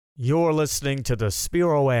You're listening to the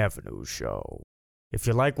Spiro Avenue Show. If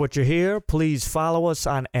you like what you hear, please follow us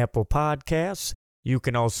on Apple Podcasts. You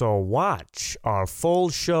can also watch our full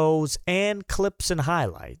shows and clips and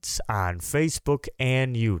highlights on Facebook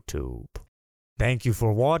and YouTube. Thank you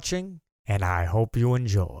for watching, and I hope you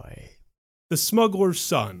enjoy. The Smuggler's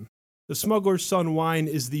Son. The Smuggler's Son wine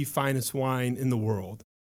is the finest wine in the world.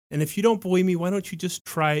 And if you don't believe me, why don't you just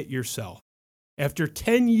try it yourself? After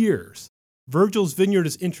 10 years, Virgil's Vineyard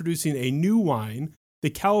is introducing a new wine, the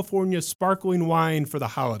California Sparkling Wine for the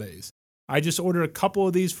holidays. I just ordered a couple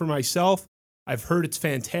of these for myself. I've heard it's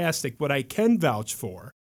fantastic. What I can vouch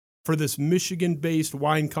for this Michigan-based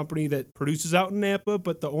wine company that produces out in Napa,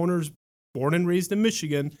 but the owner's born and raised in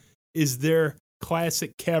Michigan, is their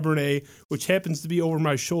classic Cabernet, which happens to be over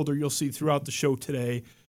my shoulder. You'll see throughout the show today.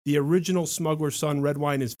 The original Smuggler's Son red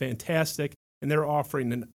wine is fantastic, and they're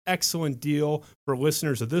offering an excellent deal for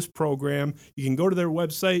listeners of this program. You can go to their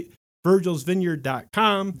website,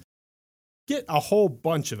 virgilsvineyard.com. Get a whole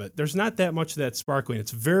bunch of it. There's not that much of that sparkling.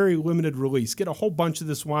 It's very limited release. Get a whole bunch of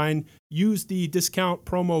this wine. Use the discount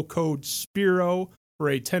promo code SPIRO for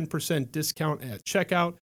a 10% discount at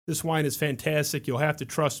checkout. This wine is fantastic. You'll have to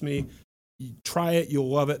trust me. You try it.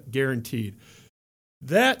 You'll love it. Guaranteed.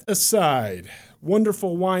 That aside,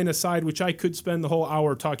 wonderful wine aside, which I could spend the whole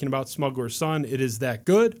hour talking about Smuggler's Son. It is that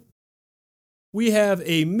good. We have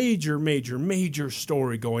a major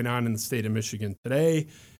story going on in the state of Michigan today.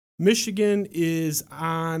 Michigan is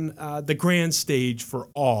on the grand stage for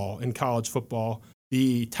all in college football.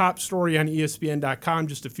 The top story on ESPN.com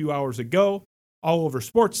just a few hours ago, all over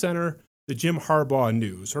SportsCenter, the Jim Harbaugh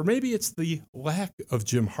news. Or maybe it's the lack of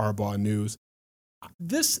Jim Harbaugh news.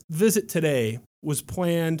 This visit today was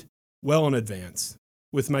planned well in advance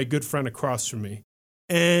with my good friend across from me.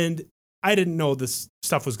 And I didn't know this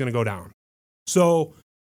stuff was going to go down. So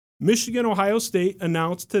Michigan-Ohio State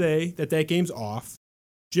announced today that game's off.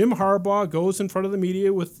 Jim Harbaugh goes in front of the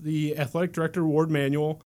media with the athletic director, Ward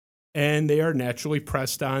Manuel, and they are naturally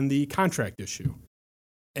pressed on the contract issue.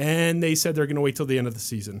 And they said they're going to wait till the end of the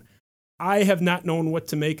season. I have not known what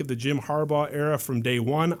to make of the Jim Harbaugh era from day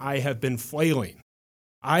one. I have been flailing.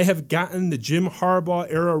 I have gotten the Jim Harbaugh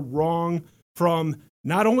era wrong from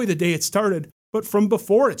not only the day it started, but from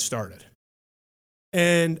before it started.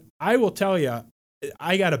 And I will tell you,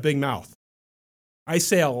 I got a big mouth. I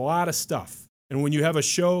say a lot of stuff. And when you have a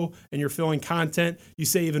show and you're filling content, you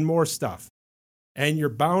say even more stuff. And you're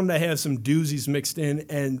bound to have some doozies mixed in.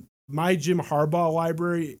 And my Jim Harbaugh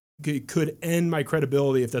library could end my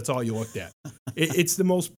credibility if that's all you looked at. It's the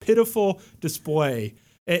most pitiful display.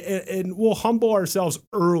 And we'll humble ourselves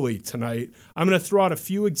early tonight. I'm going to throw out a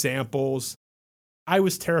few examples. I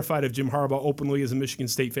was terrified of Jim Harbaugh openly as a Michigan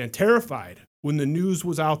State fan. Terrified when the news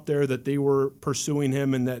was out there that they were pursuing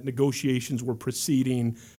him and that negotiations were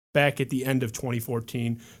proceeding back at the end of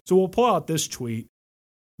 2014. So we'll pull out this tweet,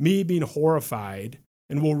 me being horrified,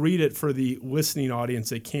 and we'll read it for the listening audience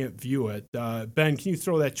that can't view it. Ben, can you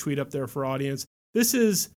throw that tweet up there for audience? This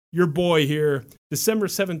is your boy here, December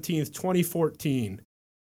 17th, 2014.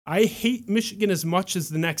 I hate Michigan as much as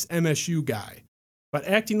the next MSU guy, but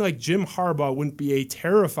acting like Jim Harbaugh wouldn't be a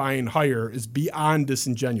terrifying hire is beyond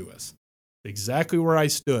disingenuous. Exactly where I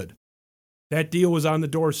stood. That deal was on the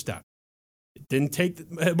doorstep. It didn't take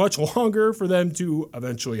much longer for them to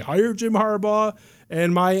eventually hire Jim Harbaugh,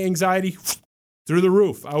 and my anxiety through the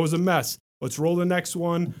roof. I was a mess. Let's roll the next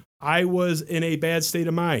one. I was in a bad state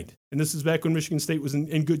of mind, and this is back when Michigan State was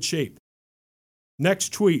in good shape.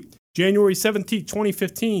 Next tweet, January 17th,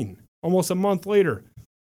 2015, almost a month later.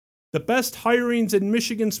 The best hirings in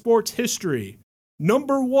Michigan sports history.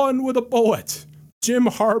 Number one with a bullet. Jim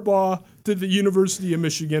Harbaugh to the University of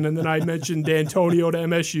Michigan, and then I mentioned D'Antonio to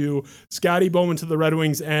MSU, Scotty Bowman to the Red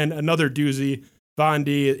Wings, and another doozy, Von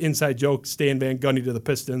D, inside joke, Stan Van Gundy to the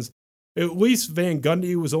Pistons. At least Van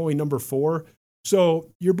Gundy was only number 4.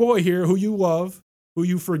 So your boy here, who you love, who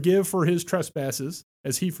you forgive for his trespasses,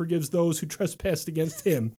 as he forgives those who trespassed against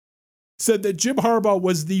him, said that Jim Harbaugh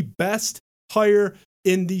was the best hire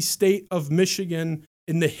in the state of Michigan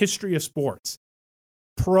in the history of sports.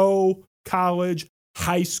 Pro, college,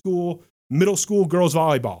 high school, middle school girls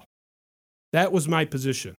volleyball. That was my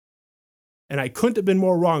position. And I couldn't have been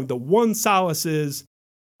more wrong. The one solace is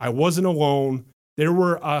I wasn't alone. There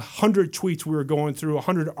were 100 tweets we were going through,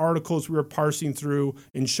 100 articles we were parsing through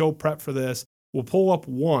in show prep for this. We'll pull up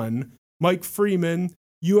one. Mike Freeman,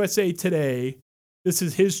 USA Today. This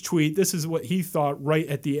is his tweet. This is what he thought right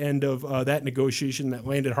at the end of that negotiation that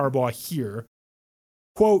landed Harbaugh here.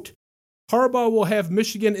 Quote, Harbaugh will have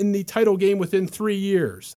Michigan in the title game within 3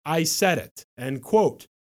 years. I said it. End quote.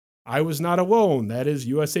 I was not alone. That is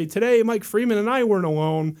USA Today. Mike Freeman and I weren't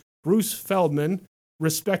alone. Bruce Feldman,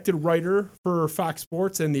 respected writer for Fox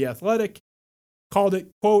Sports and The Athletic, called it,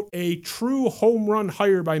 quote, a true home run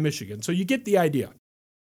hire by Michigan. So you get the idea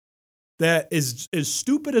that as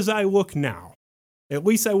stupid as I look now, at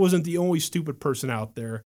least I wasn't the only stupid person out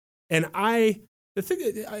there. And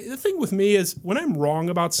the thing with me is when I'm wrong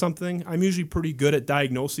about something, I'm usually pretty good at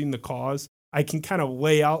diagnosing the cause. I can kind of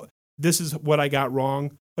lay out, this is what I got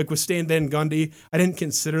wrong. Like with Stan Van Gundy, I didn't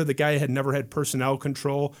consider the guy had never had personnel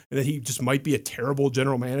control and that he just might be a terrible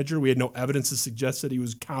general manager. We had no evidence to suggest that he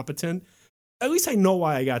was competent. At least I know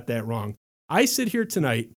why I got that wrong. I sit here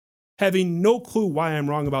tonight having no clue why I'm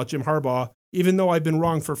wrong about Jim Harbaugh, even though I've been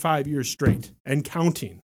wrong for 5 years straight and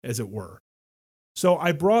counting, as it were. So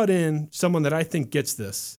I brought in someone that I think gets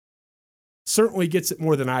this, certainly gets it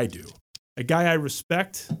more than I do. A guy I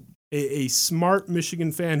respect, a smart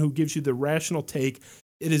Michigan fan who gives you the rational take.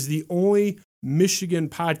 It is the only Michigan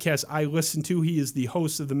podcast I listen to. He is the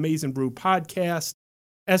host of the Maize and Brew podcast,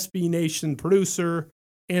 SB Nation producer,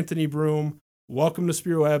 Anthony Broome. Welcome to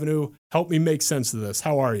Spiro Avenue. Help me make sense of this.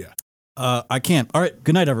 How are you? I can't. All right.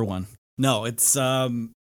 Good night, everyone. No, it's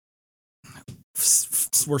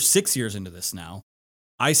we're 6 years into this now.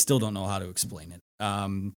 I still don't know how to explain it.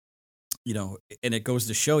 And it goes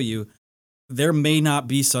to show you there may not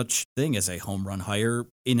be such thing as a home run hire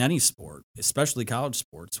in any sport, especially college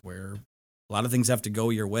sports, where a lot of things have to go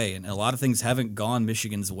your way, and a lot of things haven't gone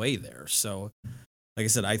Michigan's way there. So, like I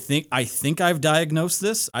said, I think I've diagnosed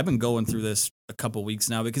this. I've been going through this a couple weeks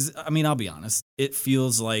now because, I mean, I'll be honest, it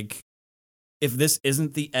feels like if this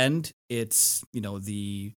isn't the end, it's,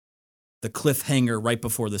 the cliffhanger right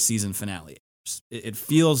before the season finale. It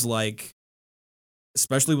feels like,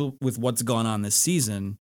 especially with what's gone on this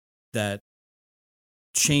season, that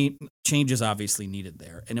change is obviously needed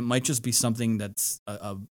there. And it might just be something that's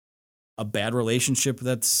a bad relationship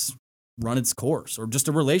that's run its course, or just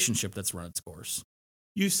a relationship that's run its course.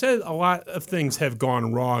 You said a lot of things have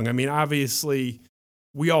gone wrong. I mean, obviously,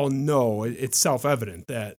 we all know it's self-evident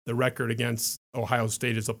that the record against Ohio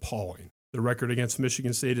State is appalling. The record against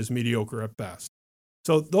Michigan State is mediocre at best.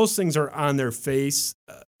 So those things are on their face,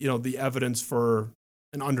 the evidence for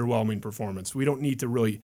an underwhelming performance. We don't need to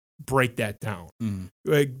really break that down.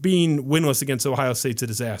 Like being winless against Ohio State's a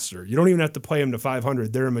disaster. You don't even have to play them to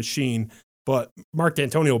 500. They're a machine. But Mark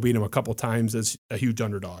D'Antonio beat him a couple times as a huge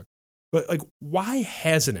underdog. But why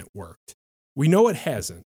hasn't it worked? We know it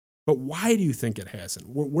hasn't. But why do you think it hasn't?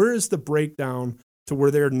 Where is the breakdown to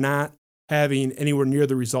where they're not having anywhere near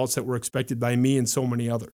the results that were expected by me and so many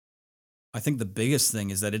others? I think the biggest thing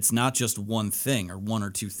is that it's not just one thing or one or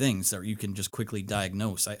two things that you can just quickly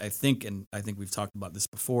diagnose. I think we've talked about this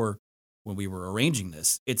before when we were arranging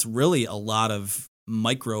this. It's really a lot of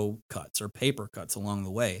micro cuts or paper cuts along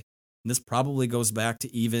the way. And this probably goes back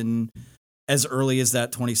to even as early as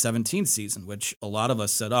that 2017 season, which a lot of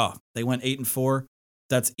us said, they went 8-4.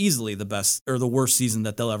 That's easily the best or the worst season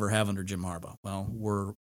that they'll ever have under Jim Harbaugh.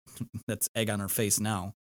 Well, that's egg on our face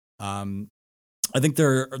now. I think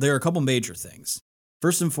there are a couple major things.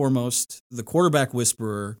 First and foremost, the quarterback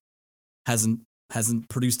whisperer hasn't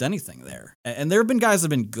produced anything there. And there have been guys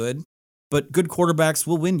that have been good, but good quarterbacks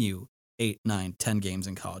will win you 8, 9, 10 games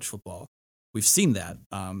in college football. We've seen that.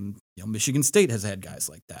 Michigan State has had guys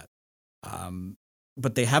like that.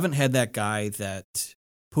 But they haven't had that guy that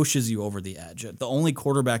pushes you over the edge. The only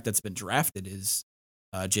quarterback that's been drafted is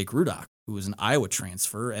Jake Rudock, who was an Iowa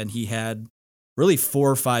transfer, and he had really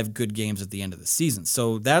 4 or 5 good games at the end of the season.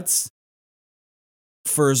 So that's,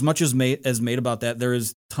 for as much as made about that, there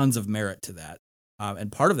is tons of merit to that.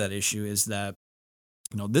 And part of that issue is that,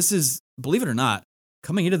 this is, believe it or not,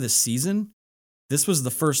 coming into this season, this was the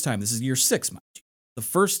first time, this is year 6, mind you, the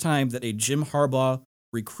first time that a Jim Harbaugh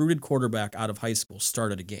recruited quarterback out of high school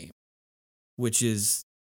started a game, which is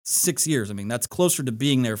 6 years. I mean, that's closer to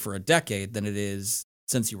being there for a decade than it is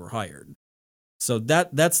since you were hired. So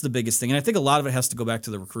that's the biggest thing. And I think a lot of it has to go back to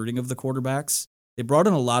the recruiting of the quarterbacks. They brought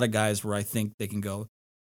in a lot of guys where I think they can go,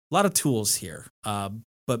 a lot of tools here.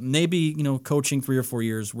 But maybe, coaching 3 or 4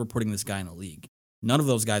 years, we're putting this guy in a league. None of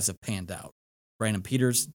those guys have panned out. Brandon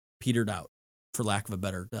Peters petered out, for lack of a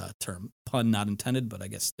better term. Pun not intended, but I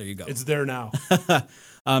guess there you go. It's there now.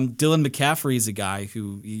 Dylan McCaffrey is a guy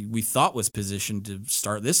who we thought was positioned to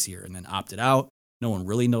start this year and then opted out. No one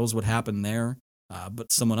really knows what happened there.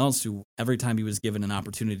 But someone else who, every time he was given an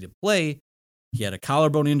opportunity to play, he had a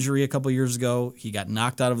collarbone injury a couple years ago. He got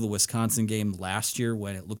knocked out of the Wisconsin game last year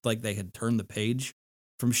when it looked like they had turned the page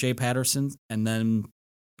from Shea Patterson. And then,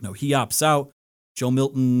 he opts out. Joe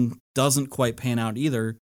Milton doesn't quite pan out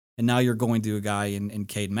either. And now you're going to a guy in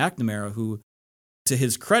Cade McNamara who, to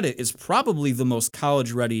his credit, is probably the most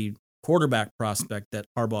college-ready quarterback prospect that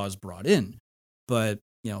Harbaugh has brought in. But,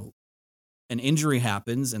 an injury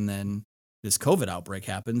happens, and then this COVID outbreak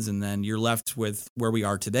happens, and then you're left with where we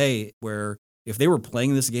are today, where if they were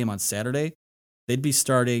playing this game on Saturday, they'd be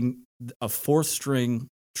starting a fourth-string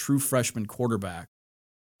true freshman quarterback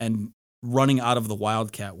and running out of the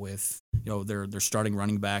Wildcat with, their starting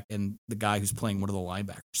running back and the guy who's playing one of the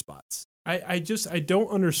linebacker spots. I don't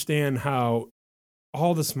understand how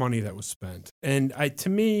all this money that was spent, and to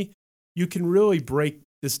me, you can really break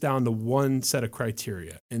this down to one set of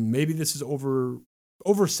criteria, and maybe this is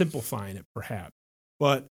oversimplifying it perhaps,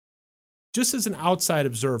 but just as an outside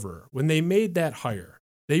observer, when they made that hire,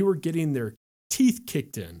 they were getting their teeth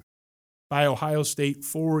kicked in by Ohio State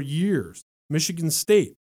for years. Michigan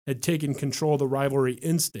State had taken control of the rivalry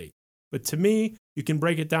in-state. But to me, you can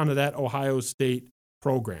break it down to that Ohio State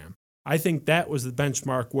program. I think that was the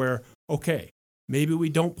benchmark where, okay, maybe we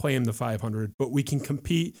don't play in the 500, but we can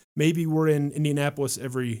compete. Maybe we're in Indianapolis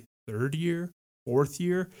every third year, fourth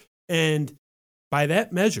year. And by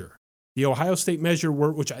that measure, the Ohio State measure,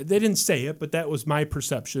 they didn't say it, but that was my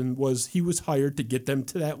perception, was he was hired to get them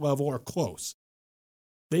to that level or close.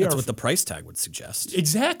 That's what the price tag would suggest.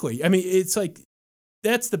 Exactly. I mean, it's like,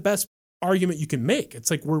 that's the best argument you can make. It's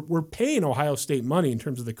like we're paying Ohio State money in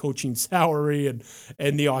terms of the coaching salary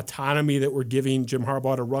and the autonomy that we're giving Jim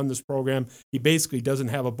Harbaugh to run this program. He basically doesn't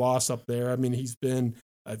have a boss up there. I mean, he's been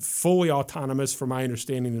fully autonomous, from my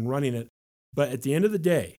understanding, in running it. But at the end of the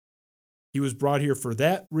day, he was brought here for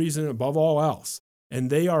that reason above all else. And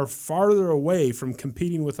they are farther away from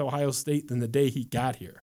competing with Ohio State than the day he got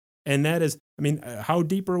here. And that is, I mean, how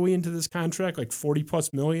deep are we into this contract? Like 40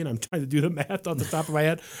 plus million? I'm trying to do the math off the top of my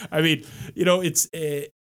head. I mean,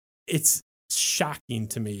 it's shocking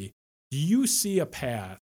to me. Do you see a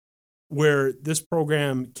path where this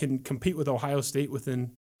program can compete with Ohio State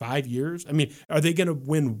within 5 years? I mean, are they going to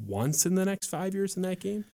win once in the next 5 years in that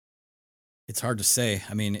game? It's hard to say.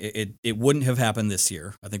 I mean, it wouldn't have happened this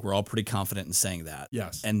year. I think we're all pretty confident in saying that.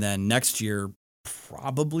 Yes. And then next year,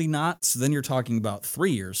 probably not. So then you're talking about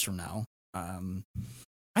 3 years from now.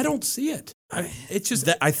 I don't see it. It's just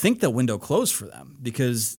that I think the window closed for them,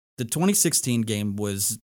 because the 2016 game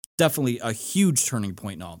was definitely a huge turning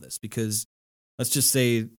point in all this, because let's just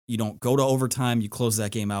say you don't go to overtime, you close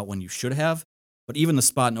that game out when you should have. But even the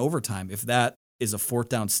spot in overtime, if that is a fourth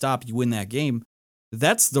down stop, you win that game.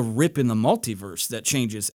 That's the rip in the multiverse that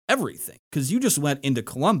changes everything, because you just went into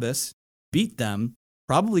Columbus, beat them,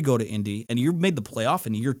 probably go to Indy, and you made the playoff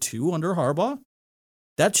in year 2 under Harbaugh.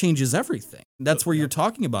 That changes everything. That's where you're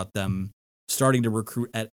talking about them starting to recruit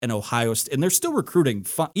at an Ohio State, and they're still recruiting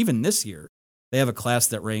even this year. They have a class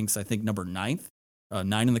that ranks, I think, number 9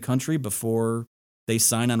 in the country before they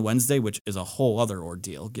sign on Wednesday, which is a whole other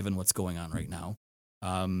ordeal given what's going on right now.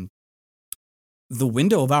 The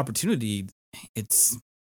window of opportunity,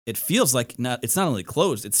 it feels like it's not only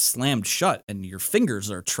closed, it's slammed shut, and your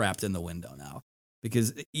fingers are trapped in the window now,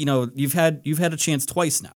 because you've had a chance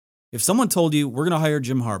twice now. If someone told you we're going to hire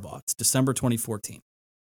Jim Harbaugh, it's December 2014,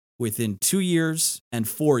 within 2 years and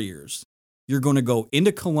 4 years, you're going to go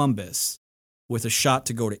into Columbus with a shot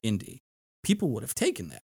to go to Indy, people would have taken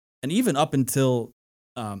that. And even up until,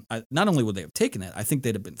 not only would they have taken that, I think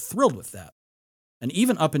they'd have been thrilled with that. And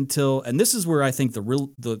even up until, and this is where I think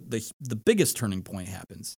the biggest turning point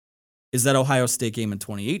happens, is that Ohio State game in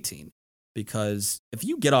 2018. Because if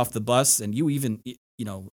you get off the bus and you even,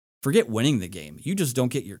 forget winning the game, you just don't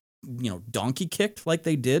get your, donkey kicked like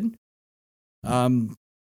they did.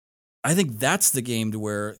 I think that's the game to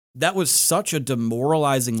where that was such a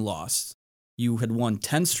demoralizing loss. You had won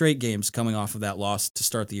 10 straight games coming off of that loss to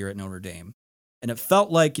start the year at Notre Dame. And it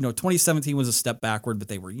felt like, 2017 was a step backward, but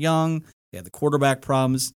they were young. They had the quarterback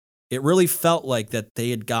problems. It really felt like that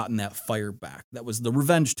they had gotten that fire back. That was the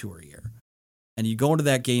revenge tour year. And you go into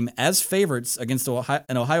that game as favorites against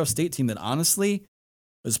an Ohio State team that honestly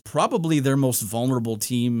was probably their most vulnerable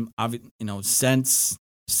team, since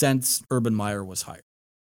Urban Meyer was hired.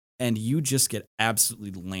 And you just get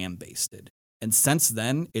absolutely lambasted. And since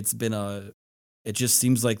then, it just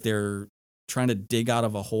seems like they're trying to dig out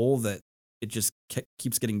of a hole that it just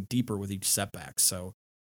keeps getting deeper with each setback. So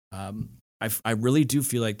I really do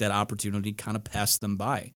feel like that opportunity kind of passed them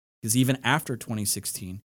by, because even after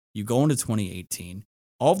 2016, you go into 2018,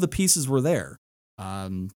 all of the pieces were there. A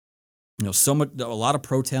lot of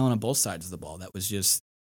pro talent on both sides of the ball. That was just,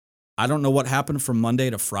 I don't know what happened from Monday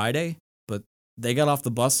to Friday, but they got off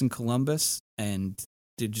the bus in Columbus and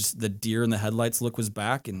the deer in the headlights look was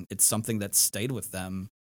back, and it's something that stayed with them.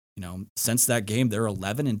 Since that game, they're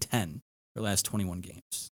 11-10 their last 21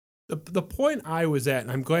 games. The point I was at,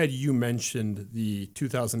 and I'm glad you mentioned the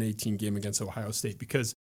 2018 game against Ohio State,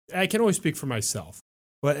 because I can only speak for myself,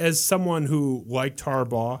 but as someone who liked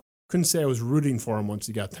Harbaugh, couldn't say I was rooting for him once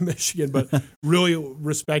he got to Michigan, but really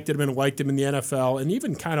respected him and liked him in the NFL and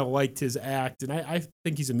even kind of liked his act. And I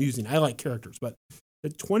think he's amusing. I like characters, but the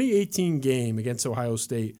 2018 game against Ohio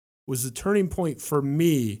State was the turning point for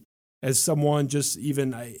me as someone just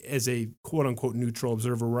even as a quote-unquote neutral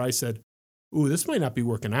observer where I said, ooh, this might not be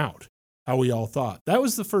working out how we all thought. That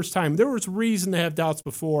was the first time. There was reason to have doubts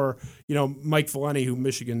before, Mike Valenti, who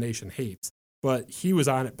Michigan Nation hates, but he was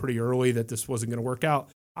on it pretty early that this wasn't going to work out.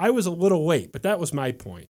 I was a little late, but that was my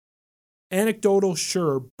point. Anecdotal,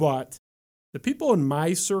 sure, but the people in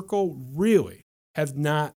my circle really have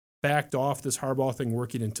not backed off this Harbaugh thing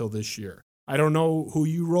working until this year. I don't know who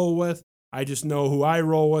you roll with. I just know who I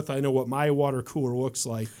roll with. I know what my water cooler looks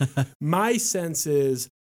like. My sense is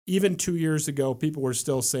even 2 years ago, people were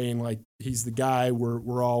still saying, like, he's the guy,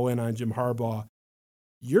 we're all in on Jim Harbaugh.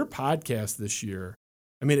 Your podcast this year,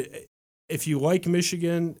 I mean, if you like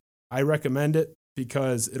Michigan, I recommend it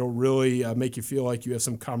because it'll really make you feel like you have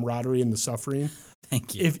some camaraderie in the suffering.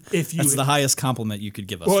 Thank you. If you That's the highest compliment you could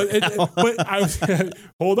give us. Well, but I was,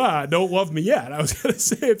 hold on, don't love me yet. I was going to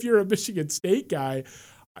say, if you're a Michigan State guy,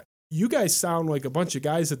 you guys sound like a bunch of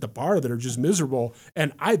guys at the bar that are just miserable.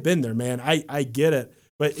 And I've been there, man. I get it.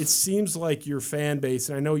 But it seems like your fan base,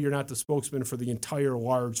 and I know you're not the spokesman for the entire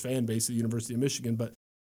large fan base of the University of Michigan, but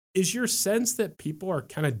is your sense that people are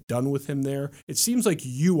kind of done with him there? It seems like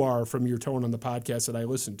you are from your tone on the podcast that I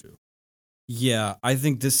listened to. Yeah, I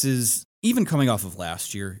think this is, even coming off of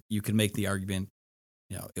last year, you can make the argument,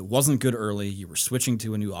 it wasn't good early. You were switching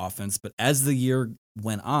to a new offense. But as the year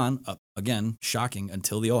went on, again, shocking,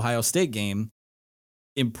 until the Ohio State game,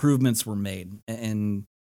 improvements were made. And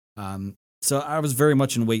so I was very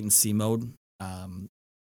much in wait and see mode.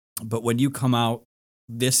 But when you come out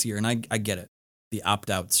this year, and I get it, the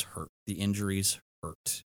opt-outs hurt. The injuries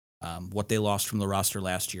hurt. What they lost from the roster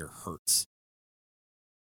last year hurts.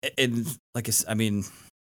 And like I mean,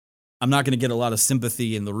 I'm not going to get a lot of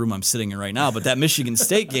sympathy in the room I'm sitting in right now, but that Michigan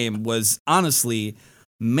State game was honestly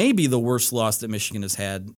maybe the worst loss that Michigan has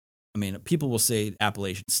had. I mean, people will say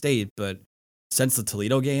Appalachian State, but since the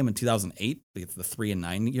Toledo game in 2008, the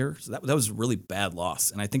 3-9 year, so that was a really bad loss.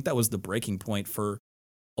 And I think that was the breaking point for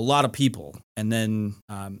a lot of people. And then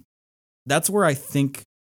that's where I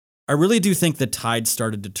really do think the tide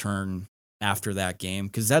started to turn after that game,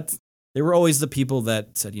 because they were always the people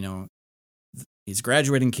that said, he's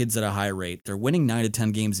graduating kids at a high rate. They're winning 9 to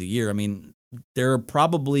 10 games a year. I mean, there are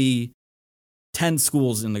probably 10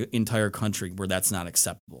 schools in the entire country where that's not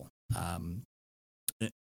acceptable.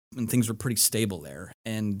 And things were pretty stable there.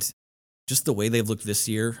 And just the way they've looked this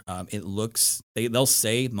year, they'll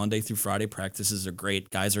say Monday through Friday practices are great.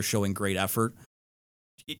 Guys are showing great effort.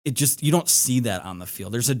 It just, you don't see that on the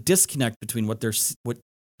field. There's a disconnect between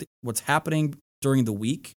what's happening during the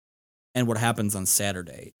week and what happens on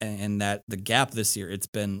Saturday. And that the gap this year, it's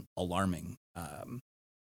been alarming.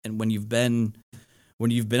 And when you've been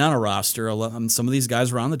on a roster, some of these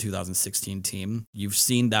guys were on the 2016 team. You've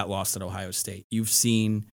seen that loss at Ohio State. You've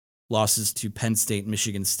seen losses to Penn State,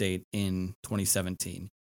 Michigan State in 2017.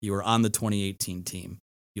 You were on the 2018 team.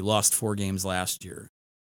 You lost 4 games last year.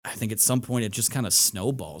 I think at some point it just kind of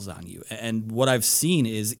snowballs on you. And what I've seen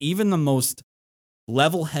is even the most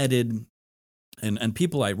level-headed and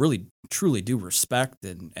people I really truly do respect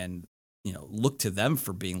and look to them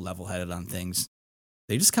for being level-headed on things,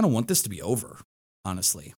 they just kind of want this to be over,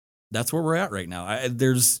 honestly. That's where we're at right now.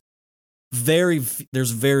 There's very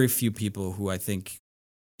few people who I think,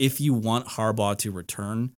 if you want Harbaugh to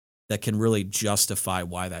return, that can really justify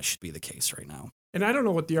why that should be the case right now. And I don't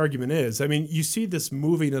know what the argument is. I mean, you see this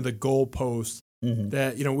moving of the goalposts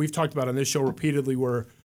that, we've talked about on this show repeatedly where,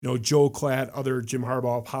 Joe Klatt, other Jim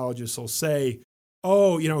Harbaugh apologists will say,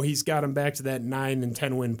 oh, he's got him back to that 9 and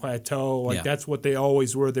 10 win plateau. That's what they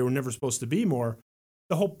always were. They were never supposed to be more.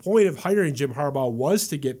 The whole point of hiring Jim Harbaugh was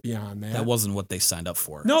to get beyond that. That wasn't what they signed up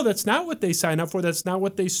for. No, that's not what they signed up for. That's not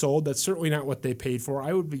what they sold. That's certainly not what they paid for.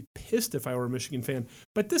 I would be pissed if I were a Michigan fan.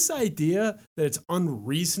 But this idea that it's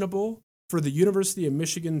unreasonable for the University of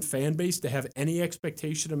Michigan fan base to have any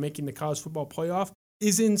expectation of making the college football playoff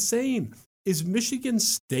is insane. Is Michigan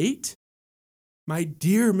State, my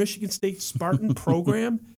dear Michigan State Spartan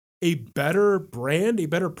program, a better brand, a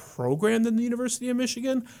better program than the University of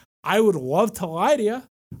Michigan? I would love to lie to you.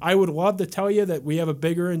 I would love to tell you that we have a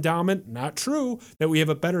bigger endowment. Not true. That we have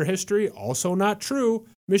a better history. Also not true.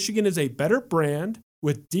 Michigan is a better brand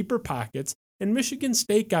with deeper pockets. And Michigan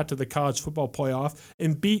State got to the college football playoff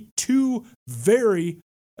and beat 2 very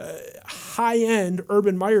high-end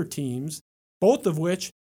Urban Meyer teams, both of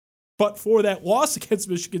which, but for that loss against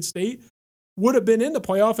Michigan State, would have been in the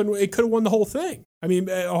playoff and it could have won the whole thing. I mean,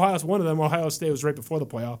 Ohio's one of them. Ohio State was right before the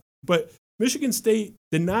playoff. But Michigan State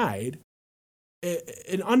denied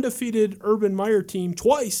an undefeated Urban Meyer team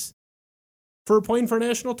twice for playing for a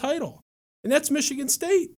national title. And that's Michigan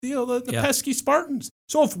State, the pesky Spartans.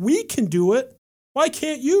 So if we can do it, why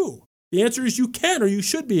can't you? The answer is you can, or you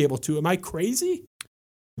should be able to. Am I crazy?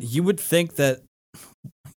 You would think that,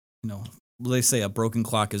 they say a broken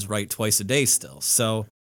clock is right twice a day still. So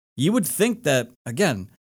you would think that, again,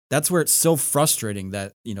 that's where it's so frustrating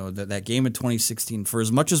that, that game in 2016, for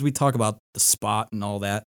as much as we talk about the spot and all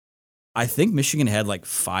that, I think Michigan had like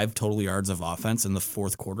 5 total yards of offense in the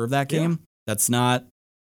fourth quarter of that game. Yeah. That's not,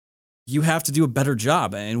 you have to do a better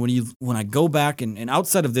job. And when I go back and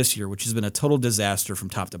outside of this year, which has been a total disaster from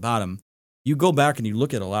top to bottom, you go back and you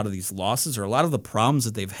look at a lot of these losses or a lot of the problems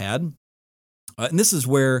that they've had. And this is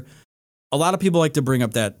where a lot of people like to bring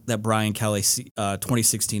up that Brian Kelly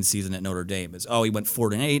 2016 season at Notre Dame is, he went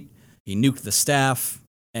 4-8, he nuked the staff,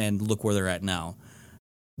 and look where they're at now.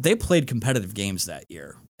 They played competitive games that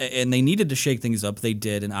year, and they needed to shake things up. They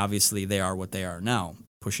did, and obviously they are what they are now,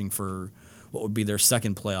 pushing for what would be their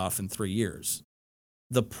second playoff in 3 years.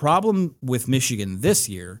 The problem with Michigan this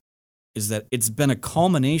year is that it's been a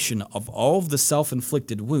culmination of all of the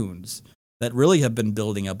self-inflicted wounds that really have been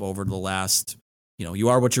building up over the last, you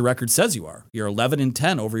are what your record says you are. You're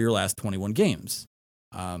 11-10 over your last 21 games.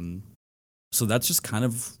 So that's just kind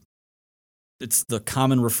of, it's the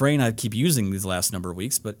common refrain I keep using these last number of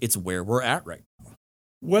weeks, but it's where we're at right now.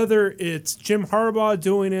 Whether it's Jim Harbaugh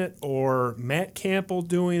doing it or Matt Campbell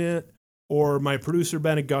doing it or my producer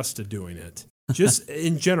Ben Augusta doing it, just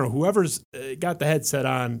in general, whoever's got the headset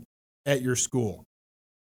on at your school,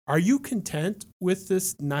 are you content with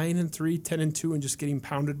this 9-3, 10-2, and just getting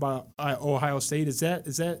pounded by Ohio State? Is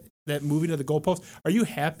that moving to the goalpost? Are you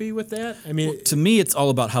happy with that? I mean, to me, it's all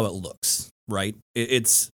about how it looks, right?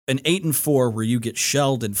 It's an 8-4 where you get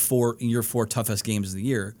shelled in your 4 toughest games of the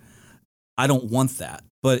year. I don't want that.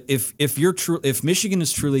 But if Michigan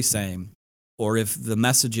is truly saying, or if the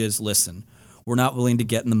message is, listen, we're not willing to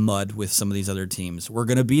get in the mud with some of these other teams, we're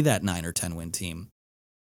going to be that 9 or 10 win team.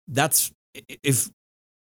 That's if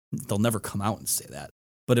they'll never come out and say that.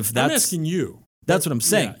 But if that's, I'm asking you, that's what I'm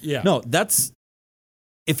saying. Yeah. No, that's,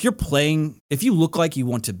 if you look like you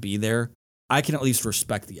want to be there, I can at least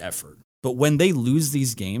respect the effort. But when they lose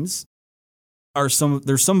these games, there's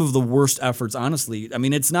some of the worst efforts, honestly. I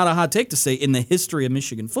mean, it's not a hot take to say in the history of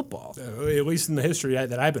Michigan football. At least in the history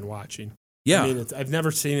that I've been watching. Yeah. I mean, I've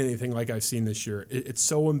never seen anything like I've seen this year. It's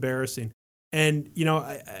so embarrassing. And,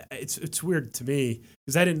 it's weird to me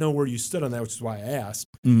because I didn't know where you stood on that, which is why I asked.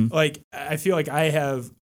 Mm-hmm. Like, I feel like I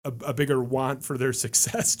have a bigger want for their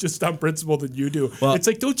success just on principle than you do. Well, it's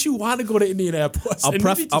like, don't you want to go to Indianapolis? I'll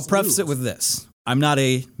preface it with this. I'm not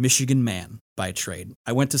a Michigan man by trade.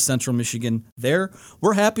 I went to Central Michigan. There,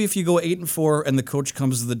 we're happy if you go 8-4 and the coach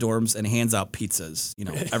comes to the dorms and hands out pizzas,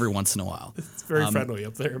 every once in a while. It's very friendly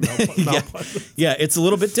up there. Yeah, it's a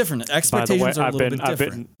little bit different. Expectations are a little bit different. I've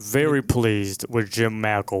been very pleased with Jim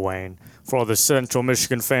McElwain. For all the Central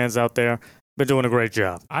Michigan fans out there, been doing a great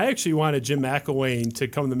job. I actually wanted Jim McElwain to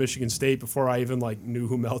come to Michigan State before I even knew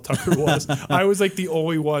who Mel Tucker was. I was the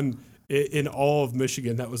only one in all of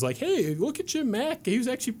Michigan that was like, hey, look at Jim Mack. He was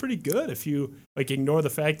actually pretty good if you ignore the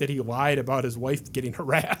fact that he lied about his wife getting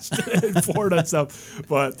harassed in Florida and stuff.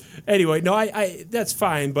 But anyway, no, I that's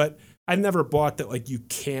fine. But I've never bought that you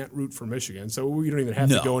can't root for Michigan. So we don't even have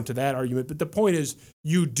to go into that argument. But the point is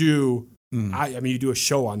you do. I mean, you do a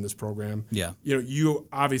show on this program. Yeah. You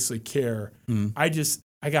obviously care.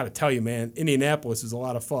 I got to tell you, man, Indianapolis is a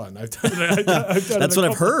lot of fun. I've done it. That's what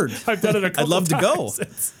I've heard. I've done it a couple I'd love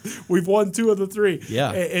times. to go. We've won 2 of the 3.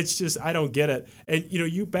 Yeah. It's just, I don't get it. And,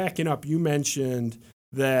 you backing up, you mentioned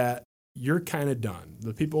that you're kind of done.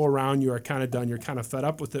 The people around you are kind of done. You're kind of fed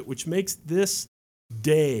up with it, which makes this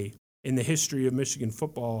day in the history of Michigan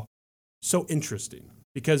football so interesting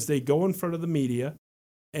because they go in front of the media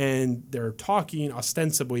and they're talking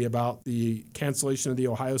ostensibly about the cancellation of the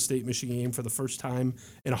Ohio State-Michigan game for the first time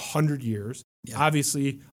in 100 years. Yeah.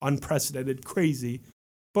 Obviously, unprecedented, crazy.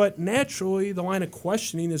 But naturally, the line of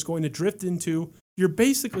questioning is going to drift into, you're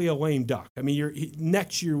basically a lame duck. I mean,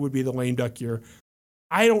 next year would be the lame duck year.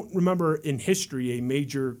 I don't remember in history a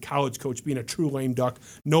major college coach being a true lame duck.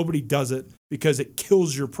 Nobody does it because it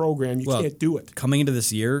kills your program. You can't do it. Coming into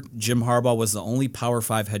this year, Jim Harbaugh was the only Power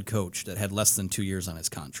 5 head coach that had less than 2 years on his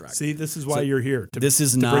contract. See, this is why you're here. To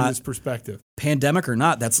bring this perspective. Pandemic or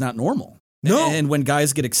not, that's not normal. No. And when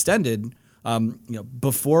guys get extended,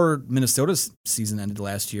 before Minnesota's season ended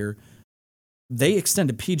last year, they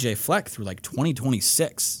extended PJ Fleck through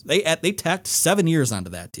 2026. They tacked 7 years onto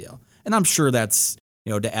that deal. And I'm sure that's,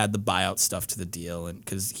 to add the buyout stuff to the deal, and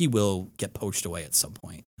because he will get poached away at some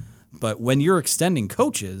point. But when you're extending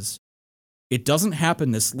coaches, it doesn't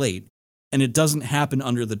happen this late, and it doesn't happen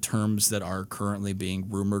under the terms that are currently being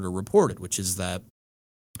rumored or reported, which is that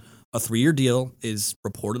a 3-year deal is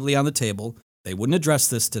reportedly on the table. They wouldn't address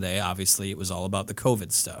this today. Obviously, it was all about the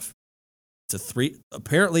COVID stuff.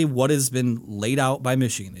 Apparently what has been laid out by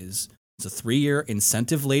Michigan is it's a 3-year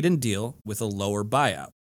incentive-laden deal with a lower buyout,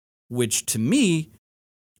 which to me,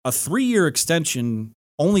 a 3-year extension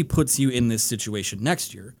only puts you in this situation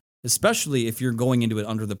next year, especially if you're going into it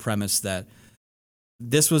under the premise that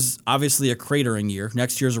this was obviously a cratering year.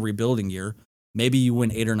 Next year's a rebuilding year. Maybe you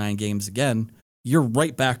win 8 or 9 games again. You're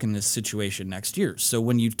right back in this situation next year. So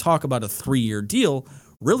when you talk about a 3-year deal,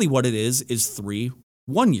 really what it is 3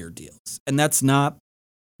 one-year deals. And that's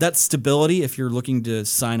stability. If you're looking to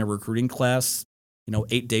sign a recruiting class,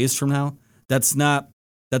 8 days from now, that's not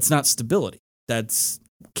stability. That's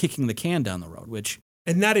kicking the can down the road,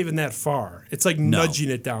 and not even that far. It's like nudging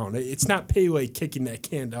it down. It's not Pele kicking that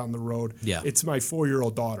can down the road. Yeah. It's my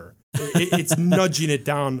 4-year-old daughter. It's nudging it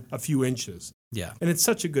down a few inches. Yeah. And it's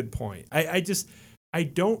such a good point. I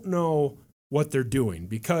don't know what they're doing,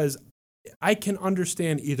 because I can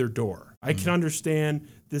understand either door. I can understand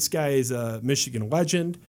this guy is a Michigan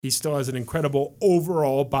legend. He still has an incredible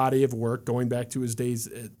overall body of work going back to his days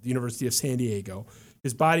at the University of San Diego.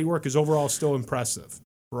 His body work is overall still impressive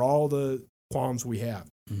for all the qualms we have.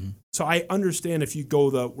 Mm-hmm. So I understand if you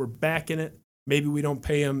go we're backing it. Maybe we don't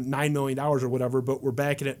pay him $9 million or whatever, but we're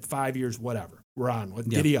backing it 5 years, whatever. We're on.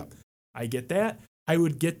 Giddy up. I get that. I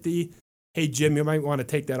would get hey, Jim, you might want to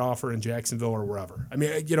take that offer in Jacksonville or wherever. I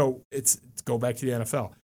mean, it's go back to the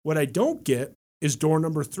NFL. What I don't get is door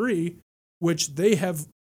number 3, which they have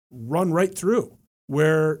run right through,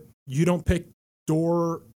 where you don't pick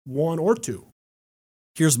door 1 or 2.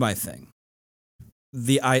 Here's my thing.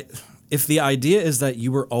 If the idea is that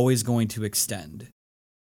you were always going to extend,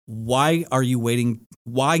 why are you waiting?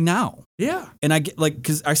 Why now? Yeah. And I get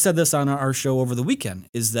because I said this on our show over the weekend,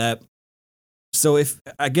 is that, so if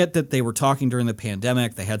I get that they were talking during the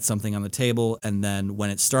pandemic, they had something on the table, and then when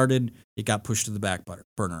it started, it got pushed to the back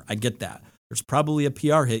burner. I get that. There's probably a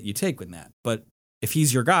PR hit you take with that. But if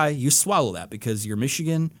he's your guy, you swallow that, because you're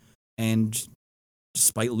Michigan, and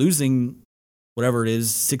despite losing whatever it is,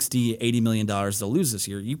 $60, $80 million they'll lose this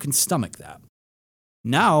year, you can stomach that.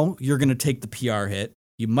 Now you're going to take the PR hit.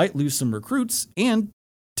 You might lose some recruits, and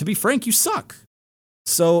to be frank, you suck.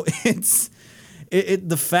 So it's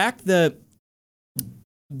the fact that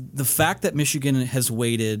Michigan has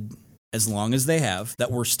waited as long as they have,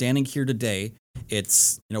 that we're standing here today,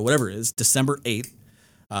 it's, whatever it is, December 8th.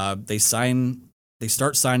 They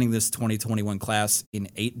start signing this 2021 class in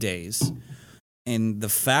 8 days. And the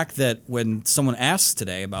fact that when someone asks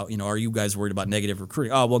today about, are you guys worried about negative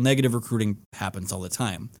recruiting? Oh, well, negative recruiting happens all the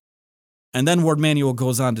time. And then Ward Manuel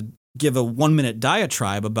goes on to give a 1-minute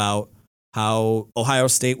diatribe about how Ohio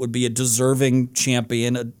State would be a deserving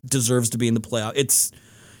champion, deserves to be in the playoff.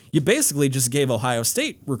 You basically just gave Ohio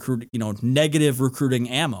State negative recruiting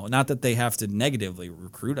ammo. Not that they have to negatively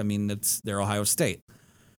recruit. I mean, they're Ohio State.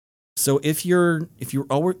 So if you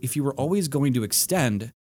were always going to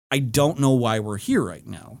extend, I don't know why we're here right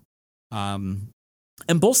now. And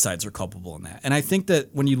both sides are culpable in that. And I think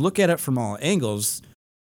that when you look at it from all angles,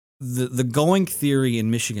 the going theory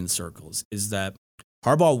in Michigan circles is that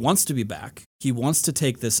Harbaugh wants to be back. He wants to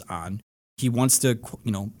take this on. He wants to,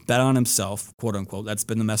 bet on himself, quote unquote. That's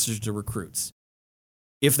been the message to recruits.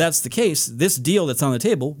 If that's the case, this deal that's on the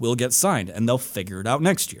table will get signed, and they'll figure it out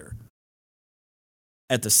next year.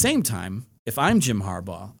 At the same time, if I'm Jim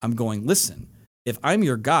Harbaugh, I'm going, listen, if I'm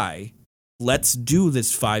your guy, let's do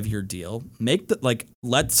this 5-year deal.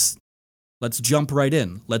 Let's jump right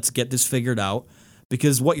in. Let's get this figured out.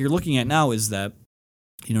 Because what you're looking at now is that,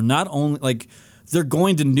 not only they're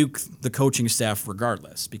going to nuke the coaching staff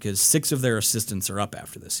regardless, because 6 of their assistants are up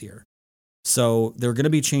after this year. So there are going to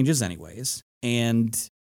be changes anyways. And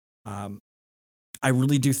I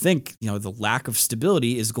really do think, the lack of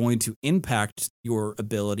stability is going to impact your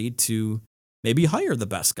ability to maybe hire the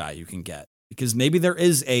best guy you can get. Because maybe there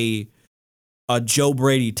is a Joe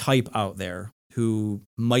Brady type out there who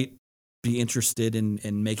might be interested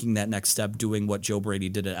in making that next step, doing what Joe Brady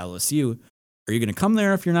did at LSU. Are you going to come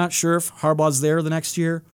there if you're not sure if Harbaugh's there the next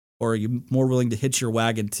year? Or are you more willing to hitch your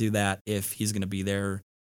wagon to that if he's going to be there,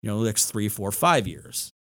 the next 3, 4, 5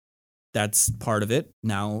 years? That's part of it.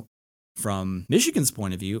 Now, from Michigan's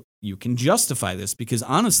point of view, you can justify this because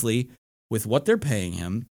honestly, with what they're paying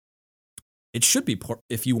him, it should be,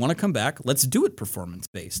 if you want to come back, let's do it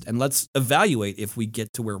performance-based, and let's evaluate if we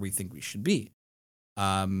get to where we think we should be.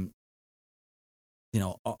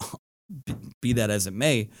 be that as it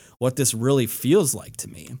may, what this really feels like to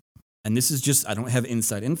me, and this is just, I don't have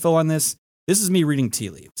inside info on this. This is me reading tea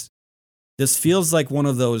leaves. This feels like one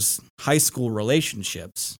of those high school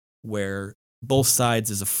relationships where both sides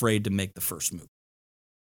is afraid to make the first move.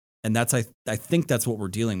 And I think that's what we're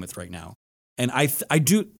dealing with right now. And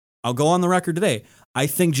I'll go on the record today. I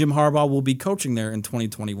think Jim Harbaugh will be coaching there in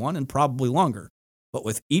 2021 and probably longer. But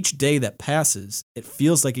with each day that passes, it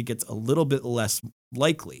feels like it gets a little bit less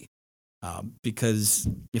likely. Because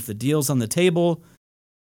if the deal's on the table,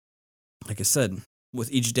 like I said,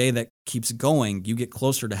 with each day that keeps going, you get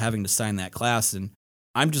closer to having to sign that class. And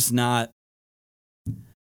I'm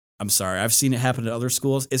sorry, I've seen it happen at other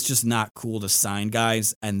schools. It's just not cool to sign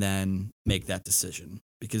guys and then make that decision,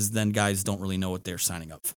 because then guys don't really know what they're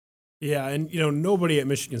signing up for. Yeah, and nobody at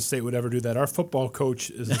Michigan State would ever do that. Our football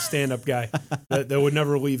coach is a stand-up guy that would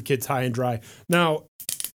never leave kids high and dry. Now,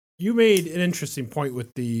 you made an interesting point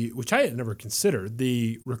with which I had never considered,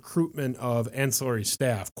 the recruitment of ancillary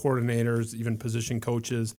staff, coordinators, even position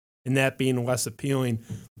coaches, and that being less appealing.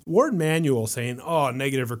 Ward Manuel saying,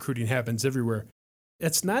 negative recruiting happens everywhere.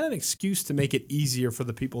 That's not an excuse to make it easier for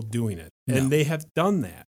the people doing it. And they have done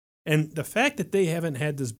that. And the fact that they haven't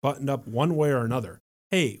had this buttoned up one way or another,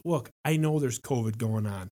 hey, look, I know there's COVID going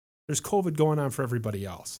on. There's COVID going on for everybody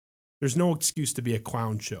else. There's no excuse to be a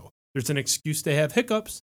clown show. There's an excuse to have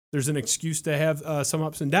hiccups. There's an excuse to have some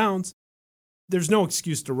ups and downs. There's no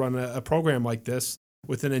excuse to run a program like this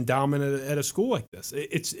with an endowment at a school like this.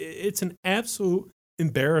 It's an absolute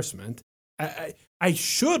embarrassment. I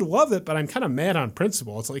should love it, but I'm kind of mad on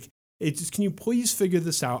principle. It's like, can you please figure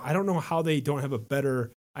this out? I don't know how they don't have a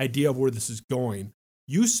better idea of where this is going.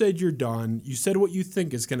 You said you're done. You said what you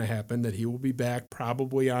think is going to happen, that he will be back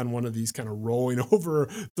probably on one of these kind of rolling over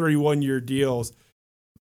 31-year deals.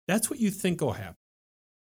 That's what you think will happen.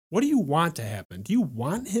 What do you want to happen? Do you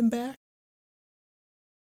want him back?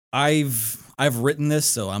 I've written this,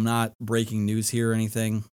 so I'm not breaking news here or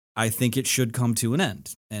anything. I think it should come to an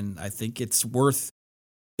end. And I think it's worth,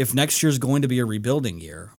 if next year's going to be a rebuilding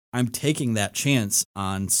year, I'm taking that chance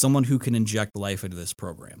on someone who can inject life into this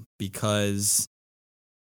program. Because,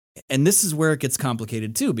 and this is where it gets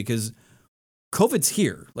complicated too, because COVID's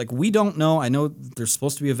here. Like, we don't know. I know there's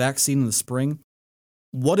supposed to be a vaccine in the spring.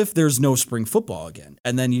 What if there's no spring football again?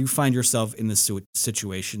 And then you find yourself in this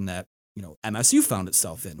situation that, MSU found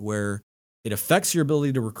itself in, where it affects your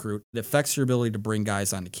ability to recruit. It affects your ability to bring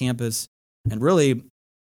guys onto campus. And really,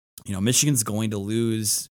 Michigan's going to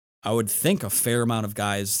lose, I would think, a fair amount of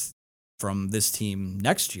guys from this team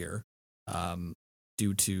next year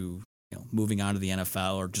due to moving on to the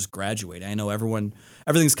NFL or just graduating. I know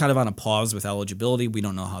everything's kind of on a pause with eligibility. We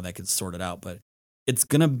don't know how that gets sorted out, but it's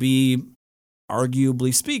going to be,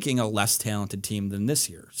 arguably speaking, a less talented team than this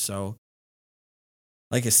year. So,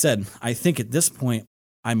 like I said, I think at this point,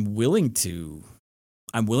 I'm willing to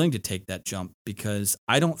take that jump, because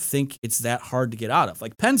I don't think it's that hard to get out of.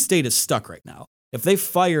 Like, Penn State is stuck right now. If they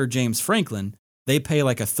fire James Franklin, they pay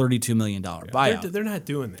like a $32 million buyout. They're not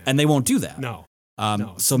doing that. And they won't do that. No.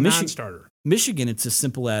 So non-starter. Michigan, it's as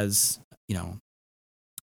simple as,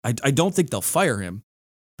 I don't think they'll fire him,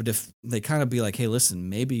 but if they kind of be like, hey, listen,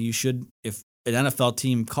 maybe you should, if an NFL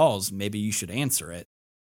team calls, maybe you should answer it.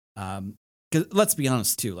 Because let's be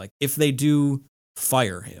honest too, like, if they do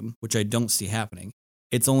fire him, which I don't see happening,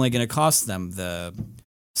 it's only going to cost them the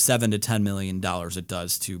 $7 to $10 million it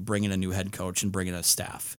does to bring in a new head coach and bring in a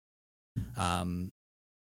staff.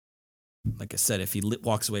 Like I said, if he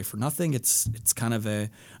walks away for nothing, it's kind of and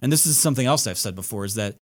this is something else I've said before, is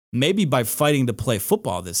that maybe by fighting to play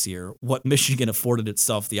football this year, what Michigan afforded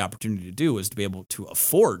itself the opportunity to do is to be able to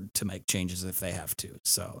afford to make changes if they have to.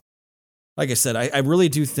 So, like I said, I really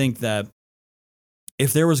do think that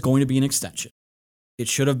if there was going to be an extension, it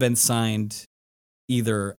should have been signed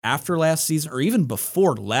either after last season or even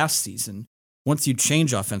before last season. Once you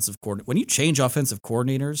change offensive coordinator, when you change offensive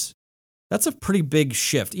coordinators, that's a pretty big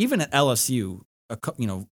shift. Even at LSU,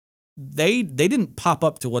 they didn't pop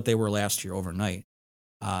up to what they were last year overnight.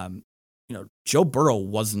 Joe Burrow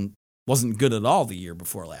wasn't good at all the year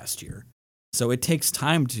before last year. So it takes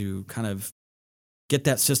time to kind of get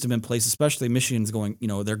that system in place, especially Michigan's going,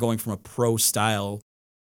 they're going from a pro style,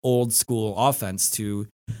 old school offense to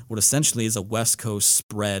what essentially is a West Coast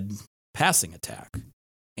spread passing attack.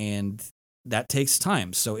 And that takes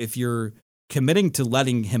time. So if you're committing to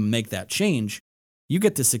letting him make that change, you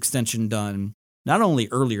get this extension done not only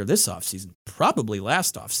earlier this offseason, probably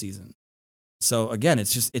last offseason. So again,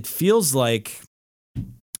 it feels like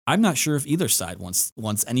I'm not sure if either side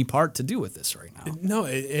wants any part to do with this right now. No,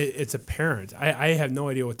 it's apparent. I have no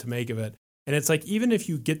idea what to make of it. And it's like, even if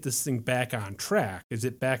you get this thing back on track, is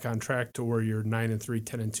it back on track to where you're 9-3,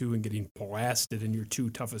 10-2, and getting blasted in your 2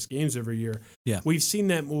 toughest games every year? Yeah. We've seen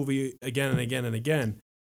that movie again and again and again.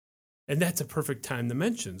 And that's a perfect time to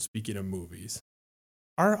mention, speaking of movies,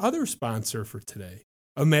 our other sponsor for today,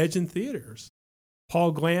 Imagine Theaters.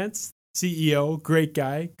 Paul Glantz, CEO, great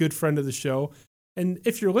guy, good friend of the show. And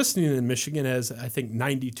if you're listening in Michigan, as I think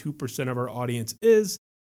 92% of our audience is,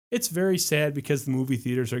 it's very sad because the movie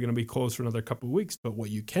theaters are going to be closed for another couple of weeks. But what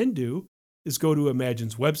you can do is go to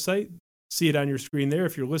Imagine's website. See it on your screen there.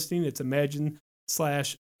 If you're listening, it's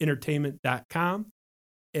imagine/entertainment.com.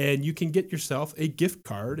 And you can get yourself a gift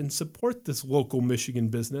card and support this local Michigan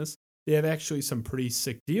business. They have actually some pretty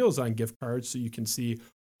sick deals on gift cards, so you can see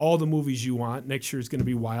all the movies you want. Next year is going to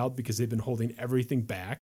be wild because they've been holding everything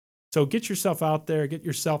back. So get yourself out there, get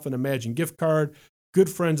yourself an Imagine gift card. Good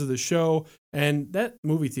friends of the show. And that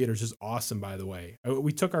movie theater is just awesome, by the way.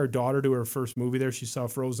 We took our daughter to her first movie there. She saw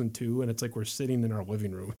Frozen 2, and it's like we're sitting in our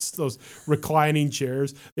living room. It's those reclining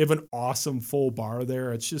chairs. They have an awesome full bar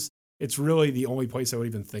there. It's really the only place I would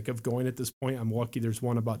even think of going at this point. I'm lucky there's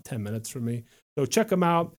one about 10 minutes from me. So check them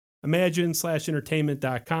out,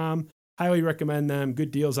 imagine/entertainment.com. Highly recommend them.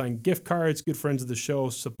 Good deals on gift cards, good friends of the show.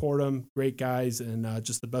 Support them. Great guys, and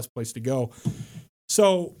just the best place to go.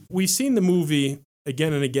 So we've seen the movie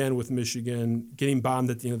again and again with Michigan getting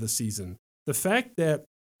bombed at the end of the season. The fact that,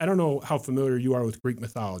 I don't know how familiar you are with Greek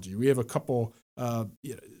mythology. We have a couple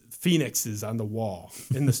phoenixes on the wall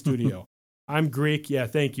in the studio. I'm Greek. Yeah,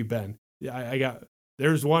 thank you, Ben. Yeah,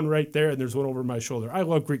 there's one right there, and there's one over my shoulder. I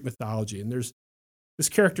love Greek mythology, and there's this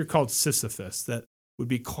character called Sisyphus that would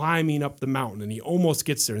be climbing up the mountain, and he almost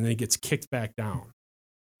gets there, and then he gets kicked back down.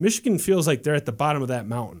 Michigan feels like they're at the bottom of that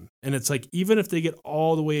mountain, and it's like, even if they get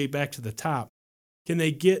all the way back to the top, can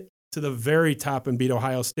they get to the very top and beat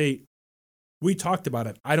Ohio State? We talked about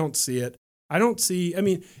it. I don't see it. I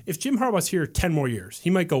mean, if Jim Harbaugh's here 10 more years, he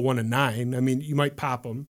might go 1-9. I mean, you might pop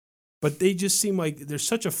him. But they just seem like there's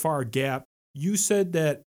such a far gap. You said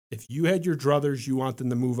that if you had your druthers, you want them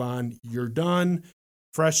to move on. You're done.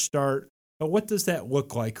 Fresh start. But what does that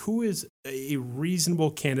look like? Who is a reasonable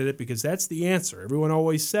candidate? Because that's the answer. Everyone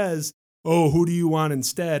always says, oh, who do you want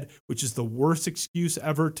instead? Which is the worst excuse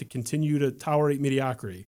ever to continue to tolerate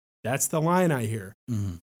mediocrity. That's the line I hear.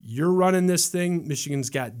 Mm-hmm. You're running this thing. Michigan's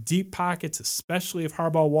got deep pockets, especially if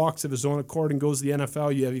Harbaugh walks of his own accord and goes to the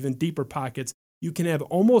NFL. You have even deeper pockets. You can have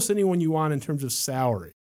almost anyone you want in terms of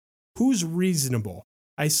salary. Who's reasonable?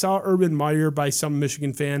 I saw Urban Meyer by some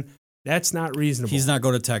Michigan fan. That's not reasonable. He's not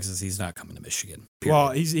going to Texas. He's not coming to Michigan. Period. Well,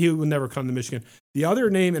 he will never come to Michigan. The other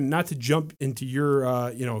name, and not to jump into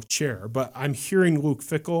your chair, but I'm hearing Luke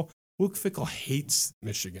Fickell. Luke Fickell hates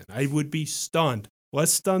Michigan. I would be stunned.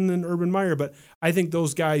 Less stunned than Urban Meyer, but I think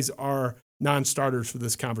those guys are non-starters for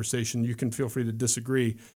this conversation. You can feel free to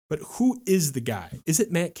disagree. But who is the guy? Is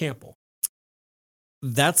it Matt Campbell?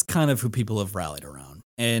 That's kind of who people have rallied around.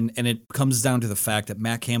 And it comes down to the fact that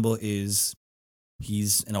Matt Campbell he's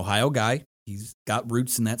an Ohio guy. He's got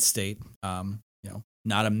roots in that state.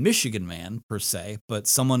 Not a Michigan man per se, but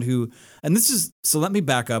someone who, so let me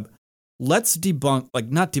back up. Let's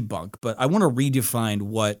not debunk, but I want to redefine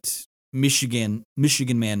what Michigan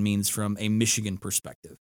man means from a Michigan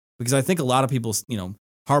perspective. Because I think a lot of people,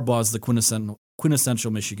 Harbaugh is the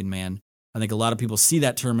quintessential Michigan man. I think a lot of people see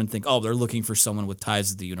that term and think, oh, they're looking for someone with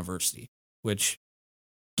ties to the university, which,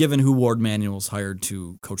 given who Ward Manuel's hired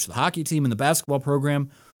to coach the hockey team and the basketball program,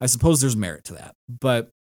 I suppose there's merit to that. But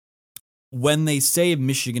when they say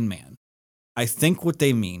Michigan man, I think what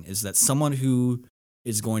they mean is that someone who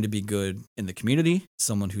is going to be good in the community,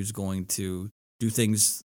 someone who's going to do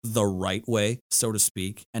things the right way, so to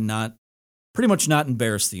speak, and pretty much not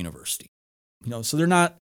embarrass the university. So they're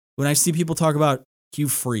not, when I see people talk about Hugh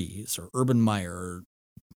Freeze or Urban Meyer or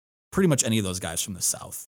pretty much any of those guys from the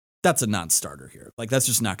South, that's a non-starter here. Like, that's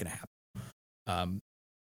just not going to happen.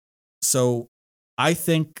 So I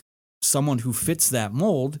think someone who fits that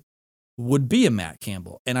mold would be a Matt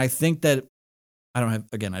Campbell. And I think that, I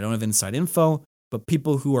don't have inside info, but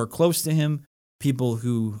people who are close to him, people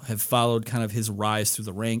who have followed kind of his rise through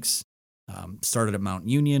the ranks, started at Mount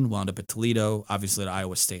Union, wound up at Toledo, obviously at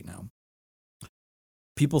Iowa State now.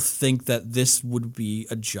 People think that this would be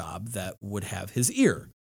a job that would have his ear.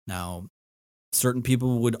 Now, certain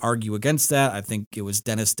people would argue against that. I think it was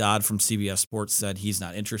Dennis Dodd from CBS Sports said he's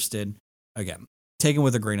not interested. Again, taken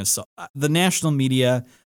with a grain of salt. The national media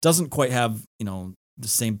doesn't quite have, the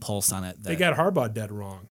same pulse on it. They got Harbaugh dead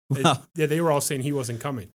wrong. They were all saying he wasn't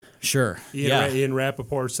coming. Sure. Ian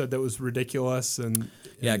Rappaport said that was ridiculous. And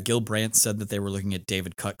Yeah, Gil Brandt said that they were looking at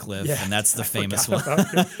David Cutcliffe, and that's the famous one.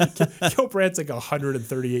 Gil Brandt's like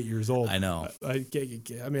 138 years old. I know. I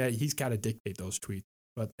mean, he's got to dictate those tweets.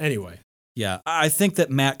 But anyway. Yeah, I think that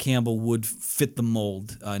Matt Campbell would fit the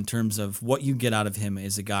mold in terms of what you get out of him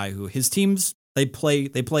is a guy who his teams, they play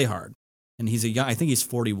hard. And he's I think he's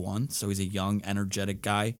 41, so he's a young, energetic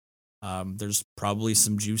guy. There's probably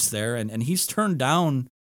some juice there. And he's turned down,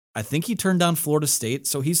 I think he turned down Florida State.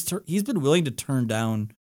 So he's been willing to turn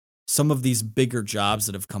down some of these bigger jobs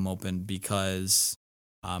that have come open because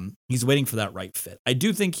he's waiting for that right fit. I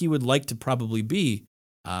do think he would like to probably be,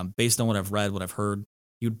 based on what I've read, what I've heard,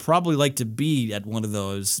 he would probably like to be at one of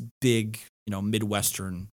those big,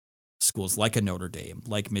 Midwestern schools like a Notre Dame,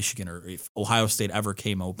 like Michigan, or if Ohio State ever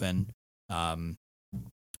came open,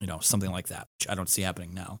 something like that, which I don't see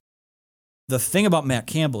happening now. The thing about Matt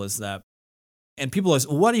Campbell is that, and people ask,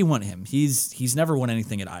 why do you want him? He's never won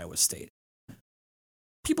anything at Iowa State.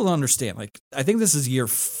 People don't understand. Like, I think this is year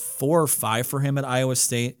 4 or 5 for him at Iowa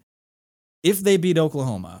State. If they beat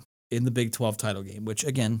Oklahoma in the Big 12 title game, which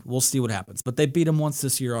again, we'll see what happens, but they beat him once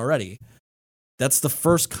this year already. That's the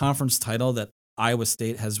first conference title that Iowa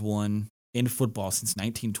State has won in football since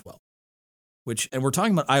 1912. And we're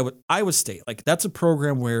talking about Iowa State. Like, that's a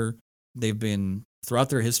program where they've been, throughout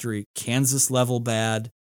their history, Kansas level bad,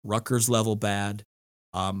 Rutgers level bad.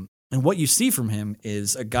 And what you see from him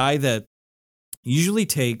is a guy that usually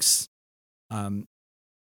takes,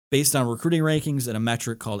 based on recruiting rankings and a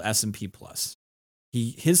metric called S&P Plus.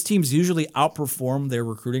 His teams usually outperform their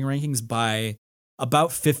recruiting rankings by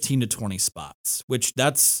about 15 to 20 spots, which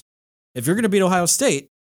that's, if you're going to beat Ohio State,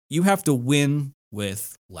 you have to win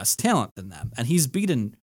with less talent than them. And he's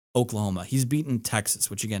beaten Oklahoma. He's beaten Texas,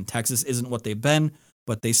 which again, Texas isn't what they've been,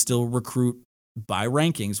 but they still recruit by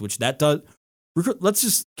rankings, which that does.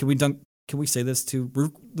 Can we say this too?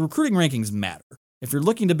 The recruiting rankings matter. If you're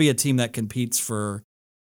looking to be a team that competes for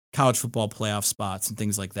college football playoff spots and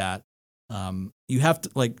things like that, you have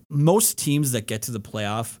to, like, most teams that get to the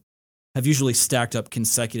playoff have usually stacked up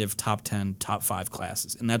consecutive top 10, top 5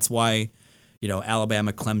 classes. And that's why,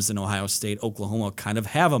 Alabama, Clemson, Ohio State, Oklahoma kind of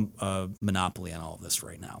have a monopoly on all of this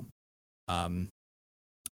right now.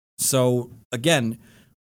 So again,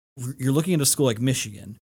 you're looking at a school like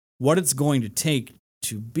Michigan, what it's going to take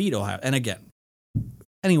to beat Ohio. And again,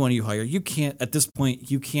 anyone you hire, at this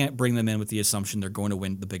point, you can't bring them in with the assumption they're going to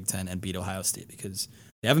win the Big Ten and beat Ohio State, because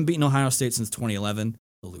they haven't beaten Ohio State since 2011,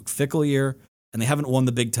 the Luke Fickell year, and they haven't won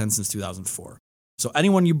the Big Ten since 2004. So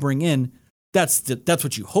anyone you bring in, that's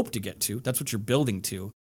what you hope to get to. That's what you're building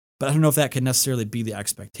to. But I don't know if that can necessarily be the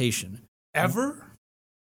expectation. Ever?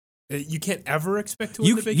 You can't ever expect to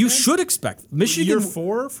win the Big Ten? You should expect. Michigan, year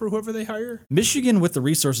 4 for whoever they hire? Michigan, with the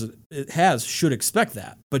resources it has, should expect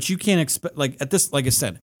that. But you can't expect, like I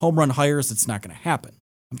said, home run hires, it's not going to happen.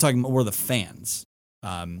 I'm talking more the fans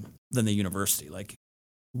than the university. Like,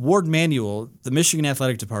 Ward Manuel, the Michigan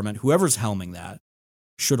Athletic Department, whoever's helming that,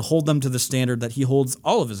 should hold them to the standard that he holds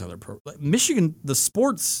all of his other Michigan,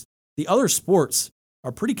 the other sports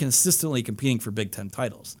are pretty consistently competing for Big Ten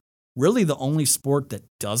titles. Really, the only sport that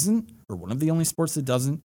doesn't, or one of the only sports that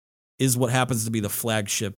doesn't, is what happens to be the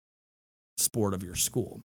flagship sport of your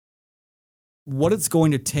school. What it's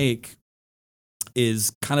going to take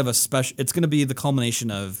is kind of it's going to be the culmination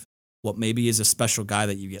of what maybe is a special guy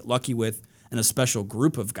that you get lucky with, and a special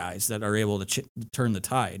group of guys that are able to turn the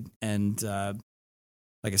tide. And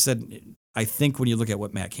like I said, I think when you look at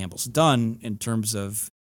what Matt Campbell's done in terms of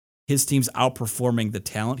his team's outperforming the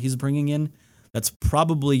talent he's bringing in, that's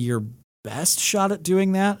probably your best shot at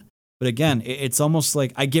doing that. But again, it's almost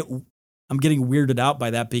like I'm getting weirded out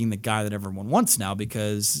by that being the guy that everyone wants now,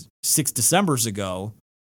 because 6 Decembers ago,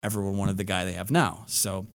 everyone wanted the guy they have now.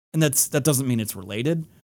 So, and that doesn't mean it's related,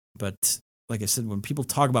 but like I said, when people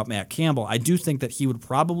talk about Matt Campbell, I do think that he would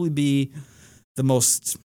probably be the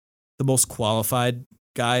most qualified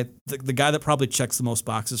guy, the guy that probably checks the most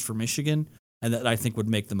boxes for Michigan, and that I think would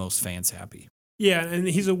make the most fans happy. Yeah, and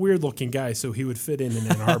he's a weird-looking guy, so he would fit in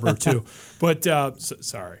Ann Arbor too. But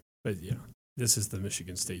sorry, but this is the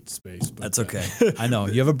Michigan State space. But, that's okay. I know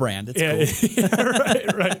you have a brand. It's cool.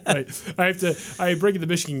 Yeah, right. I bring the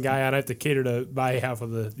Michigan guy on. I have to cater to my half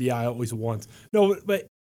of the aisle at least once. No, but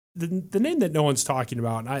the name that no one's talking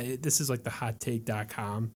about, and this is like the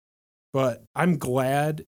hottake.com, but I'm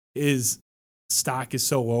glad his stock is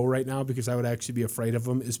so low right now, because I would actually be afraid of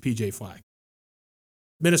him, is PJ Fleck.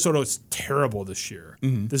 Minnesota is terrible this year.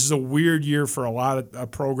 Mm-hmm. This is a weird year for a lot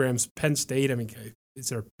of programs. Penn State, I mean, is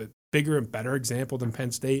there a bigger and better example than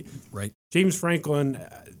Penn State? Right. James Franklin,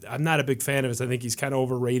 I'm not a big fan of his. I think he's kind of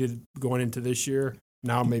overrated going into this year.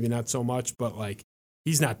 Now maybe not so much, but like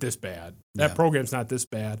he's not this bad. That program's not this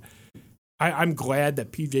bad. I'm glad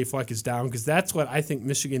that PJ Fleck is down because that's what I think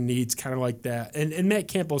Michigan needs, kind of like that. And Matt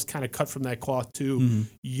Campbell's kind of cut from that cloth too. Mm-hmm.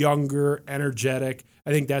 Younger, energetic. I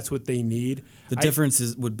think that's what they need. The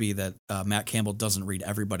difference would be that Matt Campbell doesn't read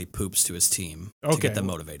everybody poops to his team to get them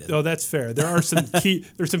motivated. No, that's fair. There are some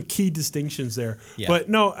key distinctions there. Yeah. But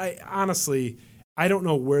no, honestly, I don't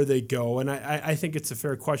know where they go, and I think it's a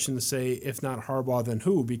fair question to say, if not Harbaugh, then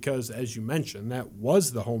who? Because, as you mentioned, that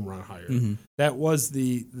was the home run hire. Mm-hmm. That was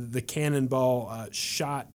the cannonball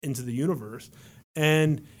shot into the universe,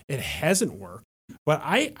 and it hasn't worked. But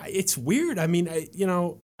it's weird. I mean,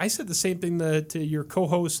 I said the same thing to your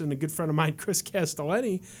co-host and a good friend of mine, Chris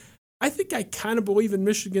Castelletti. I think I kind of believe in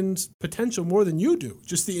Michigan's potential more than you do.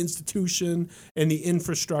 Just the institution and the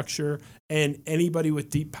infrastructure and anybody with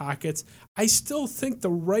deep pockets. I still think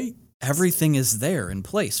everything is there in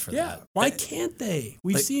place for that. Yeah. Why can't they?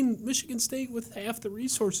 We've seen Michigan State with half the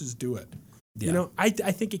resources do it. Yeah. I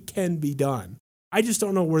think it can be done. I just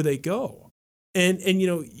don't know where they go. And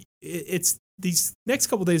it's these next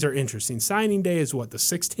couple of days are interesting. Signing day is what, the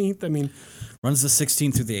 16th? I mean, runs the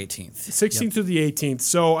 16th through the 18th. 16th through the 18th.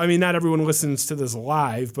 So, I mean, not everyone listens to this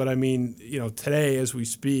live, but I mean, today as we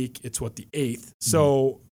speak, it's what, the 8th.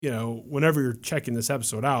 So, whenever you're checking this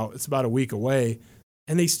episode out, it's about a week away,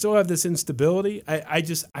 and they still have this instability.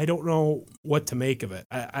 I don't know what to make of it.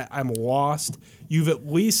 I'm lost. You've at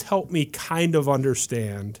least helped me kind of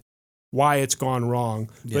understand why it's gone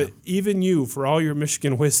wrong. Yeah. But even you, for all your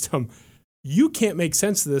Michigan wisdom, you can't make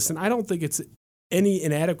sense of this, and I don't think it's any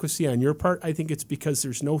inadequacy on your part. I think it's because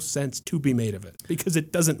there's no sense to be made of it, because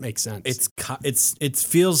it doesn't make sense. It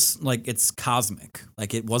feels like it's cosmic,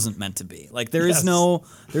 like it wasn't meant to be. Like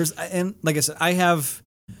and like I said,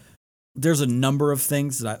 there's a number of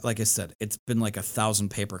things that like I said, it's been like 1,000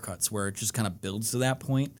 paper cuts where it just kind of builds to that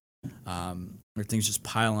point, where things just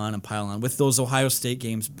pile on, with those Ohio State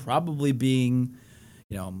games probably being,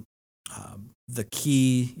 the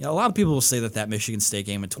key. A lot of people will say that Michigan State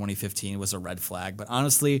game in 2015 was a red flag, but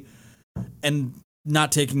honestly, and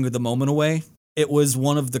not taking the moment away, it was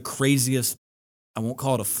one of the craziest, I won't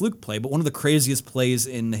call it a fluke play, but one of the craziest plays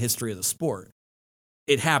in the history of the sport.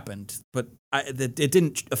 It happened, but it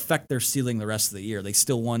didn't affect their ceiling the rest of the year. They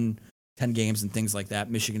still won 10 games and things like that.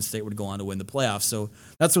 Michigan State would go on to win the playoffs. So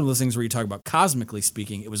that's one of those things where you talk about cosmically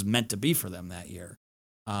speaking, it was meant to be for them that year.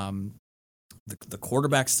 The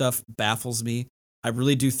quarterback stuff baffles me. I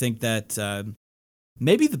really do think that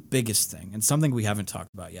maybe the biggest thing, and something we haven't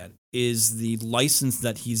talked about yet, is the license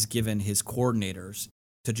that he's given his coordinators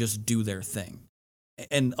to just do their thing.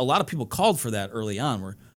 And a lot of people called for that early on,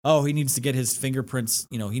 where, he needs to get his fingerprints,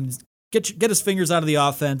 he needs to get his fingers out of the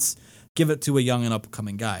offense, give it to a young and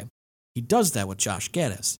upcoming guy. He does that with Josh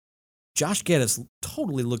Gaddis. Josh Gaddis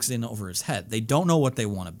totally looks in over his head. They don't know what they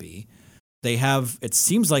want to be. It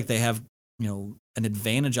seems like they have, an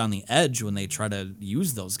advantage on the edge when they try to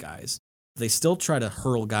use those guys. They still try to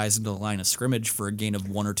hurl guys into the line of scrimmage for a gain of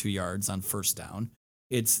 1 or 2 yards on first down.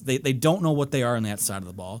 They don't know what they are on that side of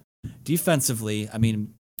the ball. Defensively, I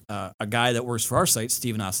mean, a guy that works for our site,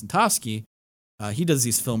 Steven Ostentowski, he does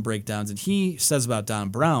these film breakdowns, and he says about Don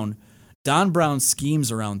Brown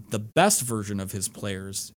schemes around the best version of his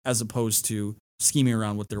players as opposed to scheming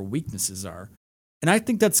around what their weaknesses are. And I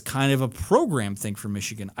think that's kind of a program thing for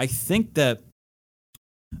Michigan. I think this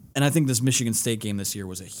Michigan State game this year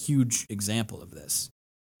was a huge example of this,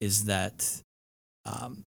 is that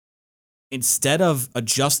instead of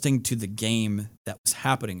adjusting to the game that was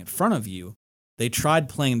happening in front of you, they tried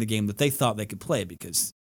playing the game that they thought they could play,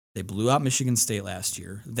 because they blew out Michigan State last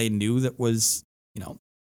year. They knew that was,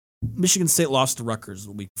 Michigan State lost to Rutgers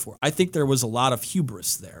the week before. I think there was a lot of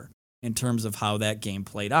hubris there in terms of how that game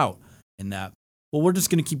played out, in that, well, we're just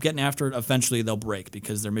going to keep getting after it. Eventually they'll break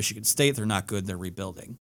because they're Michigan State. They're not good. They're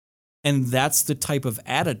rebuilding. And that's the type of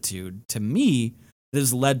attitude, to me, that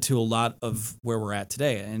has led to a lot of where we're at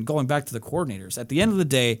today. And going back to the coordinators, at the end of the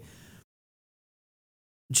day,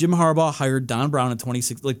 Jim Harbaugh hired Don Brown in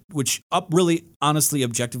 2016, which really, honestly,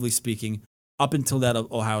 objectively speaking, up until that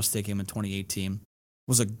Ohio State game in 2018,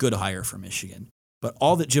 was a good hire for Michigan. But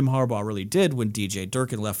all that Jim Harbaugh really did when DJ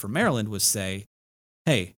Durkin left for Maryland was say,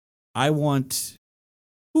 hey, I want...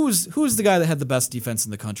 Who's the guy that had the best defense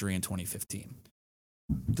in the country in 2015?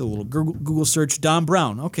 The little Google search, Don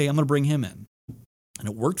Brown. Okay, I'm going to bring him in. And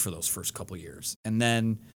it worked for those first couple years. And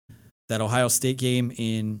then that Ohio State game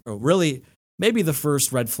maybe the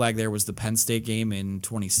first red flag there was the Penn State game in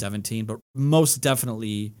 2017, but most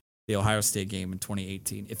definitely the Ohio State game in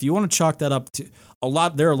 2018. If you want to chalk that up to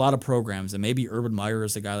there are a lot of programs, and maybe Urban Meyer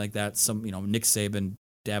is a guy like that. Some, Nick Saban,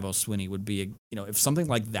 Dabo Swinney would be, if something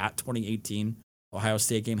like that 2018 Ohio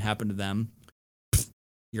State game happened to them.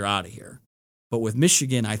 You're out of here. But with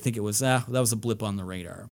Michigan, I think it was that was a blip on the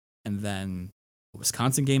radar. And then the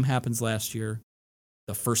Wisconsin game happens last year.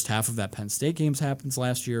 The first half of that Penn State game happens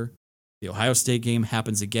last year. The Ohio State game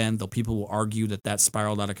happens again, though people will argue that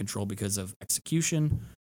spiraled out of control because of execution.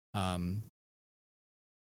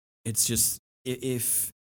 It's just,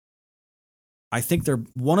 if I think they're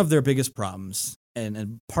one of their biggest problems,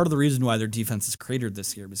 and part of the reason why their defense is cratered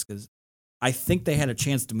this year is because I think they had a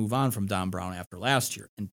chance to move on from Don Brown after last year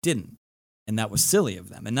and didn't. And that was silly of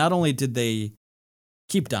them. And not only did they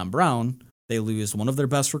keep Don Brown, they lose one of their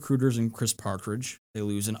best recruiters in Chris Partridge. They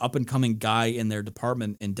lose an up-and-coming guy in their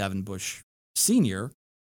department in Devin Bush Sr.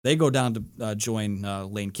 They go down to join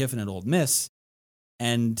Lane Kiffin at Ole Miss.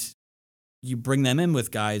 And you bring them in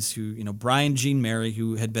with guys who, Brian Jean Mary,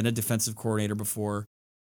 who had been a defensive coordinator before.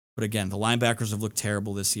 But again, the linebackers have looked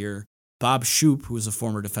terrible this year. Bob Shoop, who is a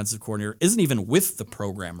former defensive coordinator, isn't even with the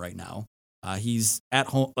program right now. He's at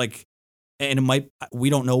home, and we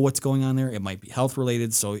don't know what's going on there. It might be health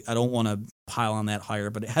related, so I don't want to pile on that hire,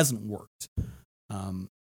 but it hasn't worked. The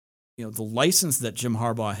license that Jim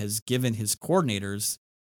Harbaugh has given his coordinators,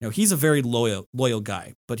 he's a very loyal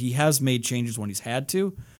guy, but he has made changes when he's had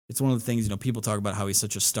to. It's one of the things, people talk about how he's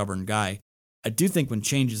such a stubborn guy. I do think when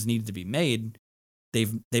changes needed to be made,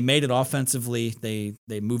 they made it offensively. They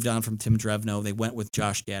moved on from Tim Drevno. They went with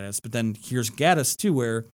Josh Gaddis, but then here's Gaddis too,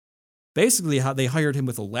 where basically how they hired him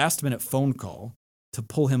with a last-minute phone call to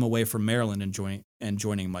pull him away from Maryland and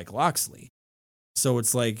joining Mike Loxley. So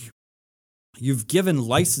it's like you've given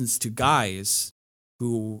license to guys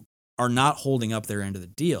who are not holding up their end of the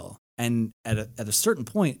deal. And at a certain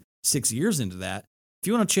point, 6 years into that, if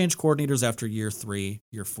you want to change coordinators after year 3,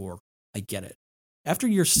 year 4, I get it. After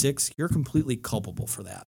year 6, you're completely culpable for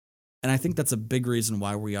that. And I think that's a big reason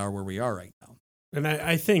why we are where we are right now. And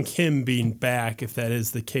I think him being back, if that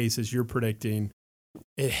is the case, as you're predicting,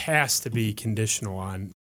 it has to be conditional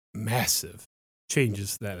on massive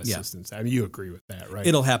changes to that assistance. Yeah. I mean, you agree with that, right?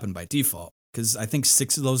 It'll happen by default because I think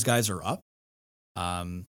 6 of those guys are up.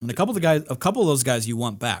 And a couple of those guys you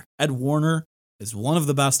want back. Ed Warner is one of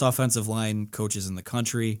the best offensive line coaches in the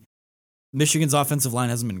country. Michigan's offensive line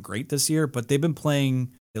hasn't been great this year, but they've been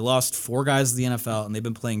playing. They lost 4 guys to the NFL, and they've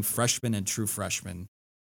been playing freshmen and true freshmen.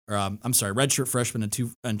 Redshirt freshmen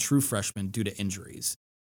and true freshmen due to injuries.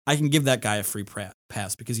 I can give that guy a free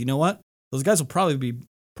pass because you know what? Those guys will probably be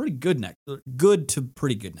pretty good good to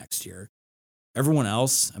pretty good next year. Everyone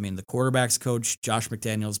else, I mean, the quarterback's coach, Josh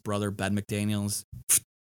McDaniels' brother, Ben McDaniels.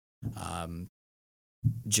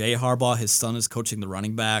 Jay Harbaugh, his son, is coaching the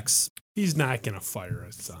running backs. He's not going to fire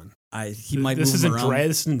his son. He might move him around.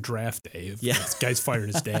 This isn't draft day. This guy's firing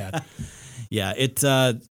his dad. Yeah,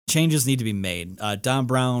 changes need to be made. Don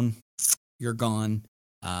Brown, you're gone.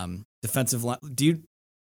 Defensive line.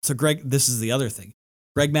 So Greg, this is the other thing.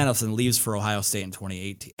 Greg Madison leaves for Ohio State in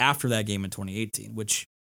 2018, after that game in 2018, which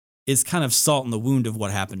is kind of salt in the wound of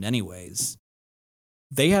what happened anyways.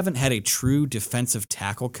 They haven't had a true defensive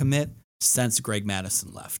tackle commit since Greg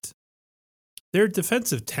Madison left. Their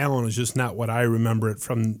defensive talent is just not what I remember it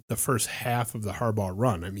from the first half of the Harbaugh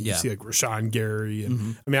run. I mean, you see like Rashawn Gary.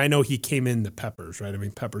 And I mean, I know he came in the Peppers, right? I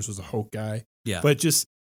mean, Peppers was a Hoke guy. Yeah. But just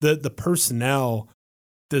the personnel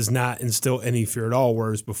does not instill any fear at all,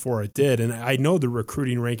 whereas before it did. And I know the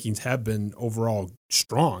recruiting rankings have been overall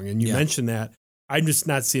strong. And you mentioned that. I'm just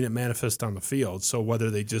not seeing it manifest on the field. So whether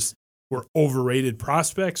they just were overrated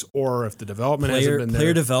prospects or if the development hasn't been there.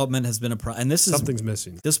 Player development has been a problem. And something's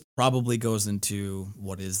missing. This probably goes into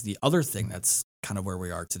what is the other thing that's kind of where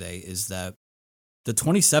we are today is that the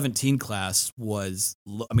 2017 class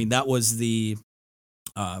that was the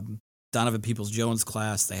Donovan Peoples-Jones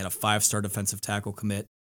class. They had a 5-star defensive tackle commit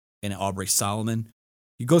in Aubrey Solomon.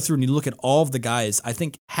 You go through and you look at all of the guys. I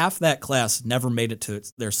think half that class never made it to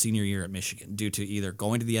their senior year at Michigan due to either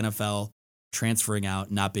going to the NFL, transferring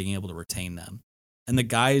out, not being able to retain them. And the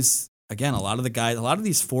guys, again, a lot of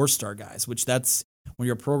these 4-star guys, which that's when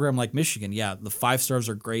you're a program like Michigan, the 5 stars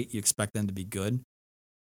are great. You expect them to be good.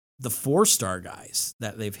 The 4-star guys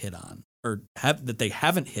that they've hit on or that they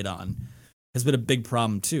haven't hit on has been a big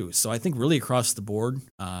problem too. So I think really across the board,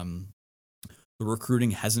 the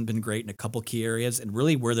recruiting hasn't been great in a couple key areas, and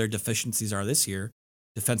really where their deficiencies are this year,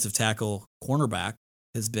 defensive tackle, cornerback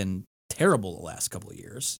has been terrible the last couple of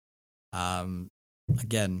years.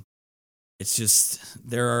 Again, it's just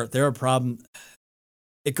there are problems.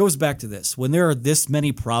 It goes back to this. When there are this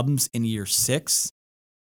many problems in year 6,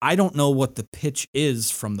 I don't know what the pitch is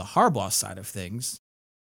from the Harbaugh side of things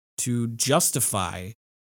to justify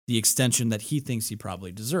the extension that he thinks he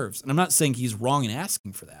probably deserves. And I'm not saying he's wrong in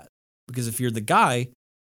asking for that, because if you're the guy,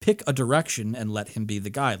 pick a direction and let him be the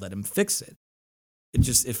guy, let him fix it.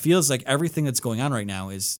 It feels like everything that's going on right now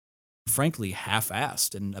is frankly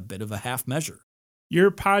half-assed and a bit of a half measure.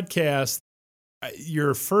 Your podcast,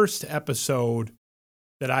 your first episode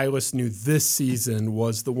that I listened to this season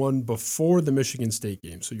was the one before the Michigan State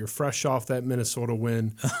game. So you're fresh off that Minnesota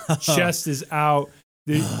win. Chest is out.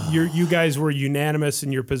 You guys were unanimous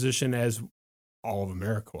in your position, as all of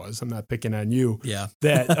America was. I'm not picking on you. Yeah.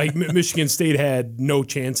 That like Michigan State had no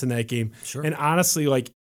chance in that game. Sure. And honestly, like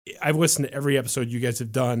I've listened to every episode you guys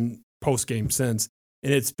have done post game since,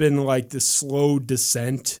 and it's been like this slow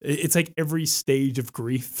descent. It's like every stage of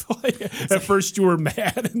grief. At first you were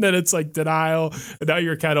mad, and then it's like denial, and now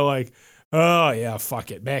you're kind of like, oh yeah, fuck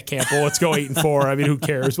it, Matt Campbell, let's go 8-4. I mean, who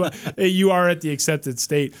cares? But you are at the accepted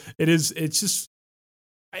state. It's just,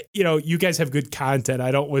 you guys have good content. I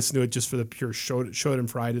don't listen to it just for the pure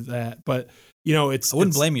Schadenfreude of that, but I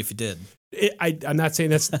wouldn't blame you if you did. I'm not saying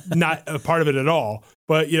that's not a part of it at all,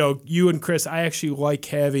 but you and Chris, I actually like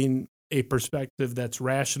having a perspective that's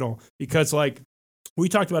rational, because like we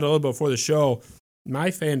talked about it a little bit before the show,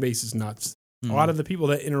 my fan base is nuts. A lot of the people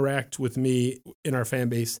that interact with me in our fan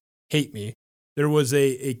base hate me. There was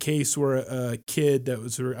a case where a kid that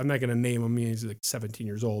was, I'm not going to name him, he's like 17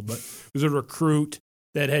 years old, but it was a recruit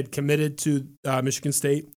that had committed to Michigan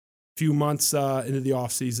State a few months into the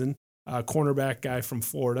offseason, cornerback guy from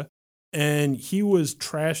Florida. And he was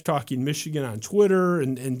trash talking Michigan on Twitter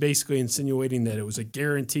and basically insinuating that it was a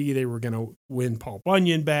guarantee they were going to win Paul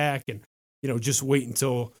Bunyan back, and, just wait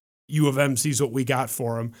until U of M sees what we got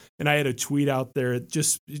for him. And I had a tweet out there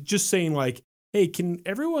just saying like, hey, can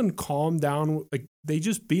everyone calm down? Like, they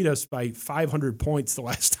just beat us by 500 points the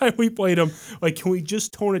last time we played them. Like, can we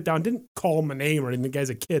just tone it down? Didn't call him a name or anything. The guy's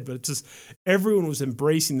a kid, but it's just everyone was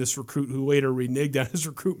embracing this recruit who later reneged on his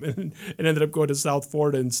recruitment and ended up going to South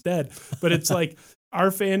Florida instead. But it's like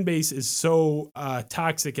our fan base is so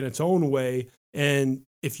toxic in its own way. And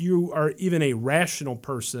if you are even a rational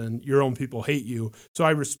person, your own people hate you. So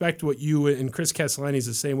I respect what you and Chris Castellani is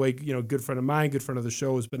the same way. Good friend of mine, good friend of the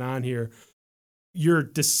show, has been on here. Your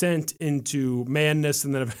descent into madness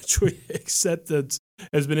and then eventually acceptance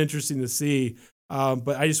has been interesting to see.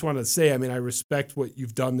 But I just wanted to say, I mean, I respect what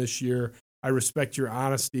you've done this year. I respect your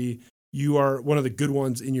honesty. You are one of the good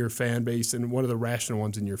ones in your fan base and one of the rational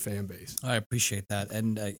ones in your fan base. I appreciate that.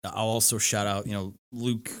 And I'll also shout out,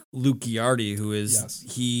 Luke Giardi, who is,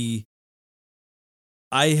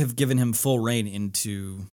 I have given him full reign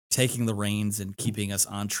into taking the reins and keeping us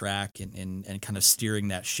on track and kind of steering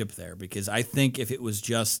that ship there. Because I think if it was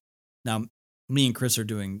just, now me and Chris are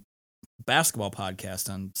doing basketball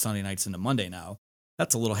podcast on Sunday nights into Monday now,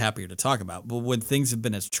 that's a little happier to talk about. But when things have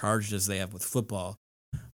been as charged as they have with football,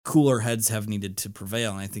 cooler heads have needed to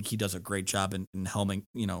prevail. And I think he does a great job in helming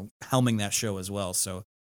that show as well. So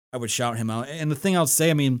I would shout him out. And the thing I'll say,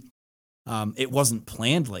 I mean, it wasn't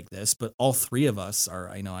planned like this, but all three of us are,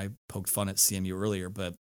 I poked fun at CMU earlier,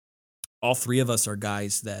 but all three of us are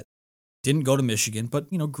guys that didn't go to Michigan,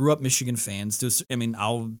 but, grew up Michigan fans.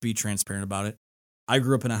 I'll be transparent about it. I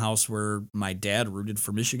grew up in a house where my dad rooted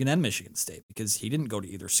for Michigan and Michigan State because he didn't go to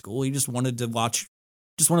either school. He just wanted to watch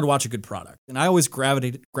a good product. And I always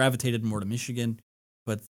gravitated more to Michigan,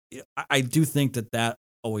 but I do think that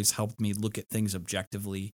always helped me look at things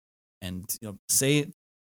objectively and,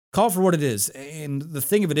 call it for what it is. And the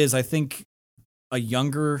thing of it is, I think a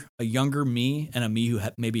younger me and a me who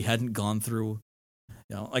maybe hadn't gone through,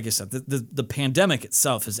 like I said, the pandemic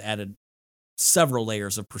itself has added several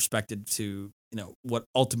layers of perspective to, what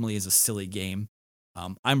ultimately is a silly game.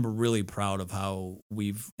 I'm really proud of how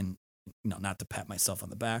we've, and not to pat myself on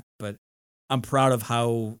the back, but I'm proud of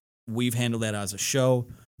how we've handled that as a show.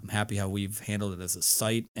 I'm happy how we've handled it as a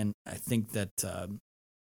site. And I think that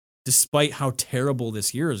despite how terrible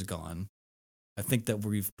this year has gone, I think that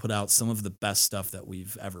we've put out some of the best stuff that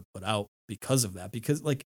we've ever put out because of that. Because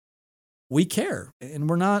we care, and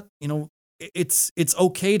we're not, it's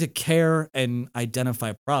okay to care and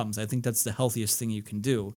identify problems. I think that's the healthiest thing you can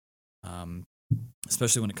do,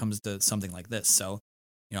 especially when it comes to something like this. So,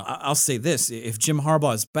 I'll say this: if Jim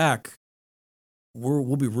Harbaugh is back,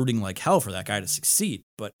 we'll be rooting like hell for that guy to succeed.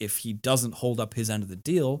 But if he doesn't hold up his end of the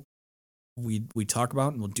deal, we talk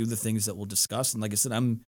about and we'll do the things that we'll discuss. And like I said,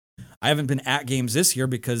 I haven't been at games this year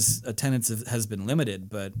because attendance has been limited,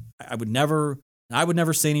 but I would never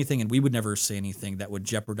say anything, and we would never say anything that would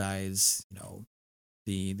jeopardize,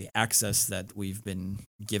 the access that we've been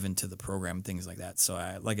given to the program, things like that. So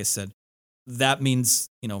like I said, that means,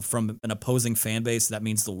 from an opposing fan base, that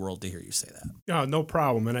means the world to hear you say that. No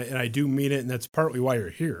problem. And I do mean it. And that's partly why you're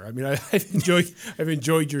here. I mean, I've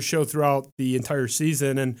enjoyed your show throughout the entire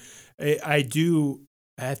season. And I do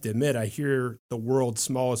I have to admit, I hear the world's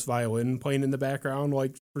smallest violin playing in the background,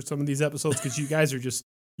 like for some of these episodes, because you guys are just,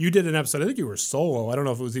 you did an episode, I think you were solo. I don't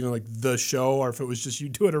know if it was even like the show or if it was just you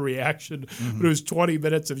doing a reaction, but it was 20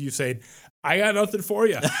 minutes of you saying, I got nothing for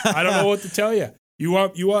you. I don't know what to tell you. You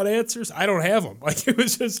want answers? I don't have them. Like it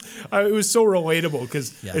was just, it was so relatable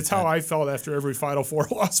because it's how I felt after every Final Four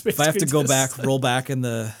loss. If I have to go back, roll back in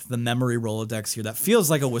the memory Rolodex here, that feels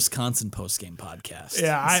like a Wisconsin postgame podcast.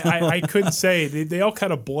 Yeah, I couldn't say. They all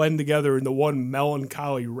kind of blend together into one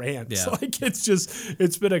melancholy rant. Yeah. Like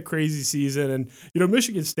it's been a crazy season. And,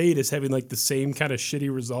 Michigan State is having like the same kind of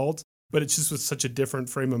shitty result, but it's just with such a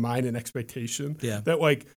different frame of mind and expectation that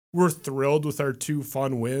like, we're thrilled with our 2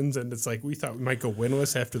 fun wins, and it's like we thought we might go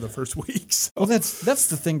winless after the first week. So. Well, that's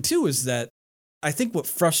the thing, too, is that I think what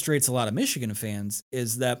frustrates a lot of Michigan fans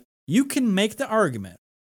is that you can make the argument.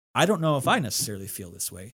 I don't know if I necessarily feel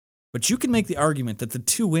this way, but you can make the argument that the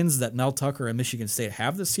 2 wins that Mel Tucker and Michigan State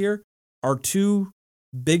have this year are 2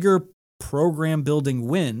 bigger program-building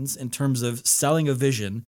wins in terms of selling a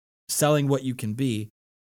vision, selling what you can be,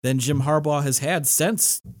 than Jim Harbaugh has had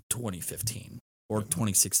since 2015. Or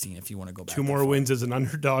 2016, if you want to go back. 2 more wins as an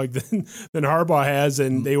underdog than Harbaugh has,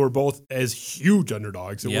 and they were both as huge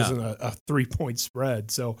underdogs. It wasn't a 3-point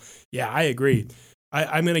spread. So, yeah, I agree.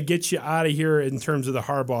 I'm going to get you out of here in terms of the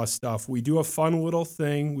Harbaugh stuff. We do a fun little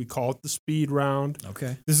thing. We call it the speed round.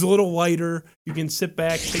 Okay. This is a little lighter. You can sit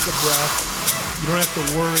back, take a breath. You don't have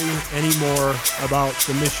to worry anymore about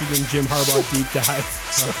the Michigan Jim Harbaugh deep dive.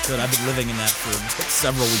 Oh, good. I've been living in that for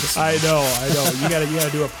several weeks. I know. You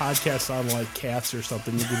gotta do a podcast on like cats or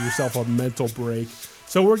something. You give yourself a mental break.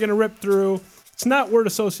 So we're gonna rip through. It's not word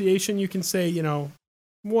association. You can say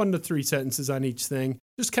 1 to 3 sentences on each thing.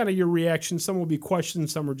 Just kind of your reaction. Some will be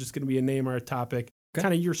questions. Some are just gonna be a name or a topic. Okay.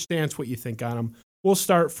 Kind of your stance, what you think on them. We'll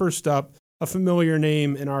start first up. A familiar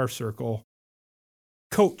name in our circle.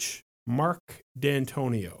 Coach Mark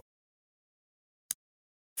D'Antonio.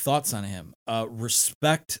 Thoughts on him?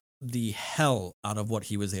 Respect the hell out of what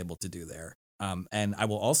he was able to do there. And I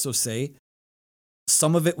will also say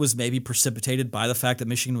some of it was maybe precipitated by the fact that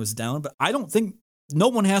Michigan was down, but I don't think no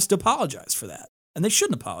one has to apologize for that. And they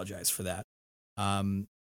shouldn't apologize for that. So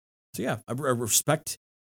yeah, I respect,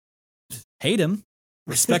 hate him,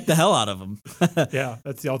 respect the hell out of him. Yeah,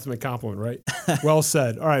 that's the ultimate compliment, right? Well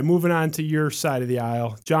said. All right, moving on to your side of the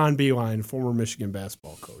aisle. John Beilein, former Michigan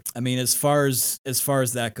basketball coach. I mean, as far as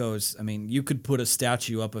that goes, I mean, you could put a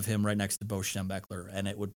statue up of him right next to Bo Schembechler, and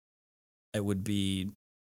it would be,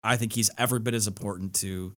 I think he's every bit as important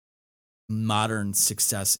to modern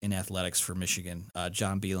success in athletics for Michigan.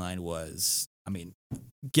 John Beilein was, I mean,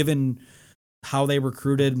 given how they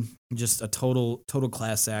recruited, just a total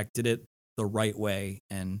class act, did it the right way,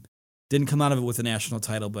 and didn't come out of it with a national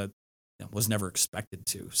title, but was never expected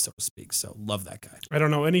to, so to speak. So love that guy. I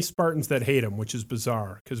don't know any Spartans that hate him, which is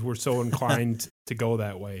bizarre because we're so inclined to go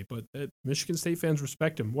that way. But Michigan State fans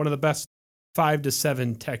respect him. One of the best 5 to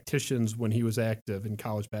 7 tacticians when he was active in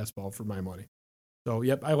college basketball, for my money. So,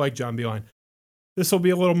 yep, I like John Beilein. This will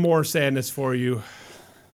be a little more sadness for you.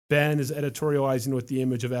 Ben is editorializing with the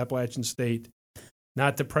image of Appalachian State,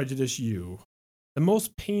 not to prejudice you. The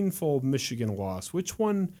most painful Michigan loss, which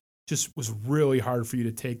one just was really hard for you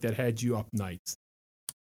to take that had you up nights?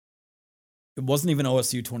 It wasn't even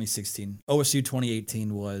OSU 2016. OSU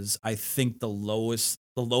 2018 was, I think, the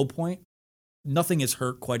low point. Nothing has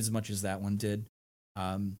hurt quite as much as that one did.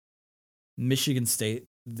 Michigan State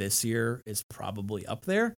this year is probably up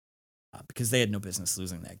there because they had no business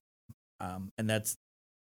losing that. And that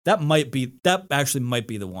actually might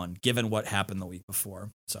be the one, given what happened the week before.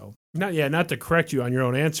 So not to correct you on your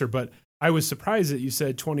own answer, but I was surprised that you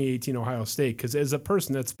said 2018 Ohio State, because as a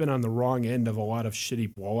person that's been on the wrong end of a lot of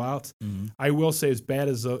shitty blowouts, I will say, as bad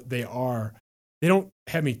as they are, they don't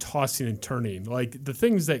have me tossing and turning. Like the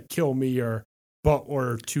things that kill me are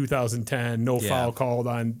Butler 2010, no foul called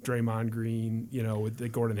on Draymond Green, with the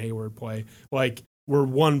Gordon Hayward play. Like where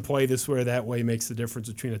one play this way or that way makes the difference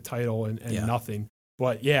between a title and nothing.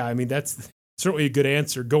 But yeah, I mean, that's certainly a good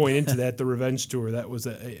answer going into that, the revenge tour. That was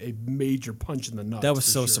a major punch in the nuts. That was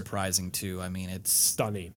so surprising too. I mean, it's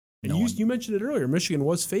stunning. And you mentioned it earlier. Michigan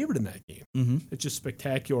was favored in that game. Mm-hmm. It's just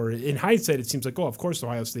spectacular. In hindsight, it seems like, of course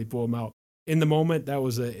Ohio State blew them out. In the moment, that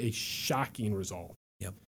was a shocking result.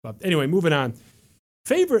 Yep. But anyway, moving on.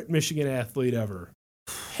 Favorite Michigan athlete ever?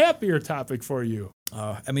 Happier topic for you.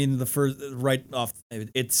 I mean, the first right off,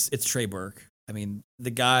 it's Trey Burke. I mean, the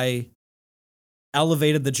guy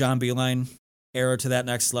elevated the John Beilein era to that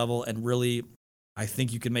next level, and really, I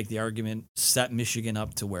think you can make the argument, set Michigan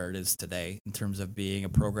up to where it is today in terms of being a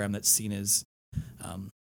program that's seen as,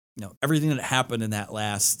 everything that happened in that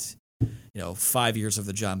last 5 years of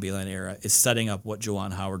the John Beilein era is setting up what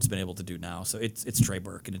Juwan Howard's been able to do now. So it's Trey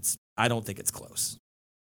Burke, and I don't think it's close.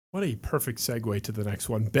 What a perfect segue to the next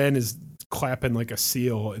one. Ben is clapping like a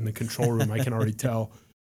seal in the control room. I can already tell.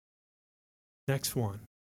 Next one.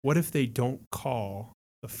 What if they don't call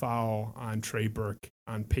the foul on Trey Burke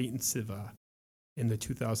on Peyton Siva in the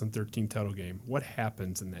 2013 title game? What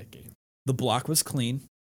happens in that game? The block was clean.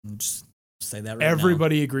 I'll just say that right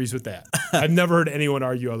Everybody now. agrees with that. I've never heard anyone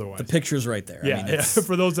argue otherwise. The picture's right there. Yeah,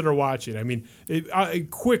 for those that are watching. I mean, very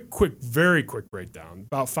quick breakdown.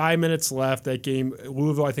 About 5 minutes left. That game,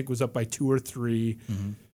 Louisville, I think, was up by 2 or 3.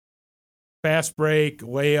 Mm-hmm. Fast break,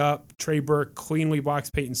 layup. Trey Burke cleanly blocks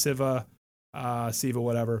Peyton Siva,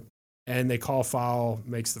 whatever. And they call foul,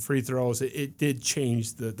 makes the free throws. It did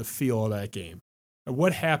change the feel of that game. And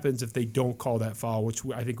what happens if they don't call that foul, which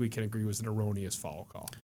I think we can agree was an erroneous foul call?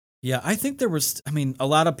 Yeah, I think there was, a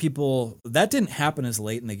lot of people, that didn't happen as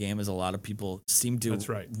late in the game as a lot of people seem to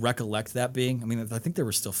recollect that being. I think there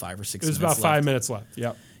were still 5 or 6 minutes left. It was about 5 minutes left,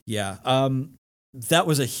 yep. Yeah, that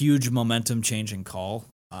was a huge momentum-changing call,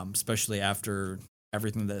 especially after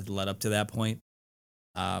everything that led up to that point.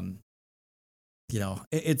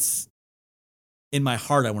 It's, in my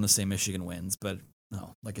heart, I want to say Michigan wins, but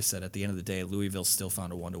no, like I said, at the end of the day, Louisville still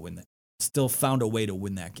found a way to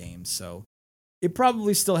win that game, so it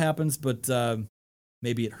probably still happens, but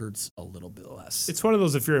maybe it hurts a little bit less. It's one of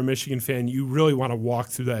those, if you're a Michigan fan, you really want to walk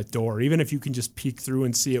through that door, even if you can just peek through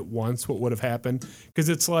and see it once, what would have happened. Because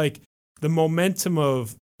it's like the momentum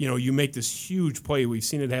of, you make this huge play. We've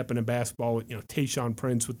seen it happen in basketball with, Tayshaun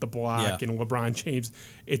Prince with the block and LeBron James.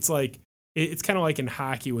 It's like, it's kind of like in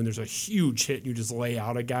hockey when there's a huge hit and you just lay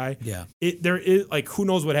out a guy. Yeah. There is, like, who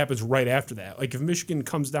knows what happens right after that. Like, if Michigan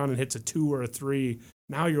comes down and hits a 2 or a 3,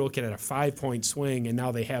 now you're looking at a 5-point swing, and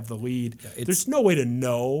now they have the lead. Yeah, there's no way to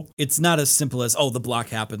know. It's not as simple as, the block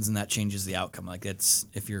happens and that changes the outcome. Like, it's,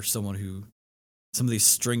 if you're someone who, some of these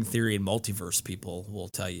string theory and multiverse people will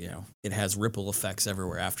tell you, it has ripple effects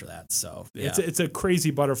everywhere after that. So yeah. It's a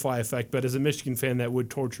crazy butterfly effect, but as a Michigan fan, that would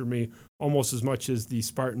torture me almost as much as the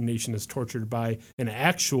Spartan Nation is tortured by an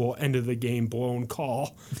actual end of the game blown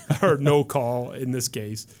call or no call in this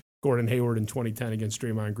case, Gordon Hayward in 2010 against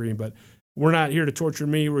Draymond Green. But we're not here to torture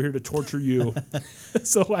me. We're here to torture you.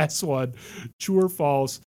 So last one, true or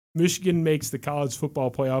false, Michigan makes the college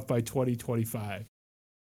football playoff by 2025.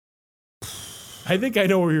 I think I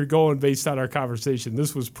know where you're going based on our conversation.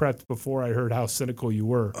 This was prepped before I heard how cynical you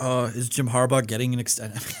were. Is Jim Harbaugh getting an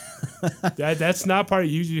extension? That's not part of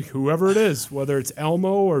you. Whoever it is, whether it's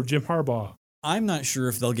Elmo or Jim Harbaugh. I'm not sure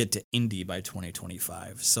if they'll get to Indy by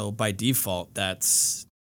 2025. So by default, that's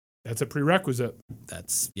a prerequisite.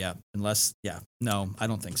 No, I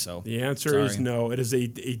don't think so. The answer is no. It is a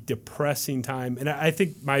depressing time. And I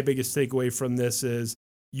think my biggest takeaway from this is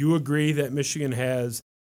you agree that Michigan has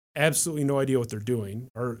absolutely no idea what they're doing,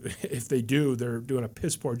 or if they do, they're doing a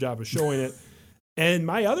piss poor job of showing it. And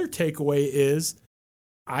my other takeaway is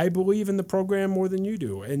I believe in the program more than you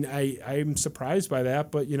do. And I'm surprised by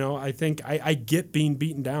that, but I think I get being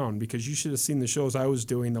beaten down, because you should have seen the shows I was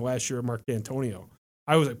doing the last year at Mark D'Antonio.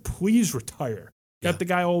 I was like, please retire. Got the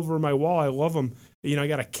guy all over my wall. I love him. I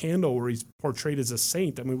got a candle where he's portrayed as a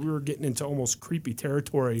saint. I mean, we were getting into almost creepy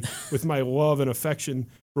territory with my love and affection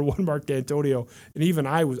for one Mark D'Antonio. And even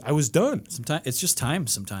I was done. Sometimes it's just time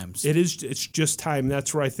sometimes. It's just time.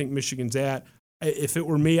 That's where I think Michigan's at. If it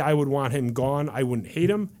were me, I would want him gone. I wouldn't hate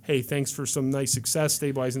him. Hey, thanks for some nice success,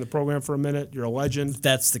 stabilizing the program for a minute. You're a legend.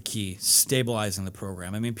 That's the key, stabilizing the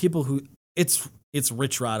program. I mean, people who it's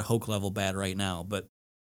Rich Rod Hoke level bad right now, but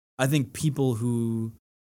I think people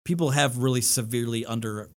have really severely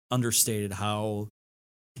understated how.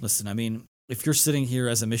 Listen, I mean, if you're sitting here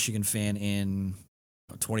as a Michigan fan in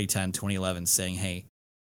 2010, 2011 saying, hey,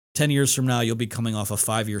 10 years from now, you'll be coming off a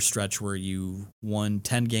 5-year stretch where you won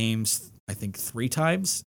 10 games, I think 3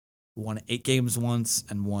 times, won 8 games once,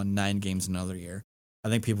 and won 9 games another year. I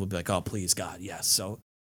think people would be like, oh, please, God, yes. So,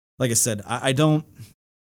 like I said, I don't,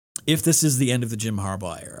 if this is the end of the Jim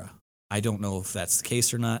Harbaugh era, I don't know if that's the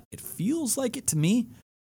case or not. It feels like it to me.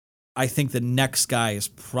 I think the next guy is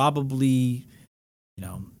probably,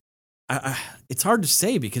 it's hard to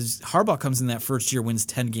say, because Harbaugh comes in that first year, wins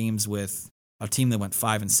 10 games with a team that went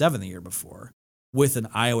 5-7 the year before, with an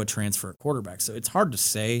Iowa transfer at quarterback. So it's hard to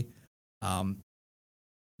say.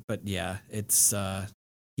 But yeah, it's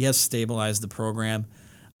he has stabilized the program.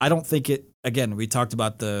 I don't think it. Again, we talked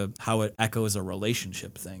about how it echoes a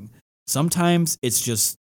relationship thing. Sometimes it's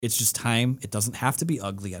just time. It doesn't have to be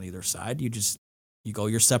ugly on either side. You go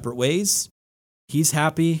your separate ways. He's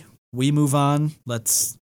happy. We move on.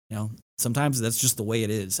 Sometimes that's just the way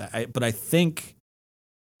it is. But I think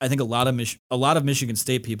I think a lot of Michigan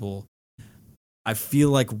State people, I feel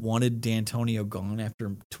like wanted D'Antonio gone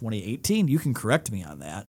after 2018. You can correct me on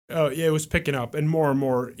that. Oh, yeah, it was picking up and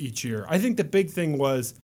more each year. I think the big thing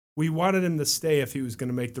was we wanted him to stay if he was going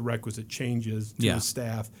to make the requisite changes to his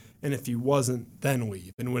staff, and if he wasn't, then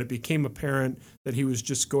leave. And when it became apparent that he was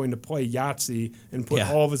just going to play Yahtzee and put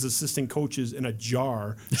all of his assistant coaches in a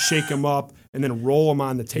jar, shake them up, and then roll them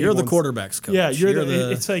on the table. You're the quarterback's coach. Yeah, you're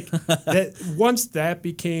the. It's like that. Once that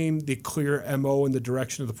became the clear MO in the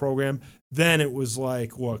direction of the program, then it was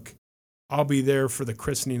like, look, I'll be there for the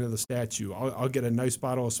christening of the statue. I'll get a nice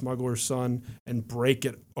bottle of Smuggler's Son and break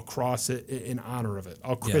it across it in honor of it.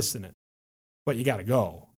 I'll christen it. But you got to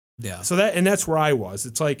go. Yeah. So that's where I was.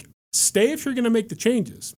 It's like, stay if you're going to make the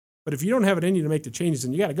changes. But if you don't have it in you to make the changes,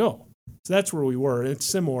 then you got to go. So that's where we were. And it's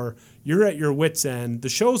similar. You're at your wit's end. The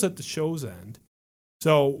show's at the show's end.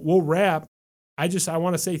 So we'll wrap. I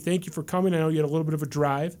want to say thank you for coming. I know you had a little bit of a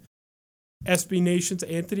drive. SB Nation's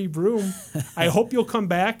Anthony Broome. I hope you'll come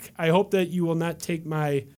back. I hope that you will not take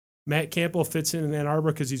my Matt Campbell fits in Ann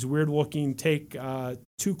Arbor because he's weird looking take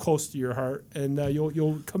too close to your heart, and you'll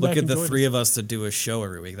come back. Look at the three of us that do a show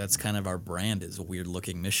every week. That's kind of our brand, is weird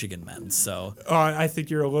looking Michigan men. So I think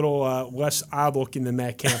you're a little less odd looking than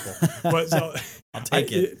Matt Campbell. But so I'll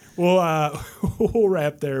take it. We'll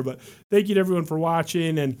wrap there. But thank you to everyone for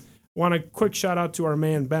watching, and want a quick shout out to our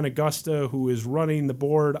man Ben Augusta, who is running the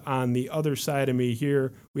board on the other side of me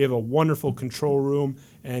here. We have a wonderful control room,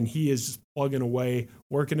 and he is just plugging away,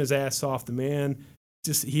 working his ass off. The man,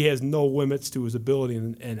 he has no limits to his ability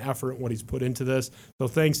and effort and what he's put into this. So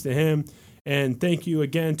thanks to him. And thank you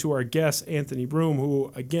again to our guest, Anthony Broome,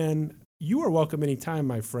 who, again, you are welcome anytime,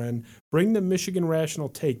 my friend. Bring the Michigan rational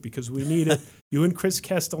take because we need it. You and Chris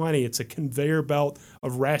Castellani, it's a conveyor belt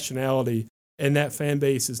of rationality. And that fan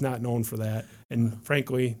base is not known for that. And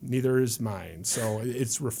frankly, neither is mine. So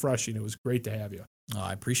it's refreshing. It was great to have you. Oh,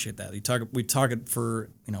 I appreciate that. We talked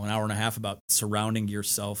for an hour and a half about surrounding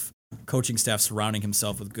yourself, coaching staff surrounding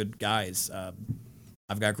himself with good guys.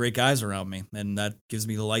 I've got great guys around me, and that gives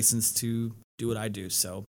me the license to do what I do.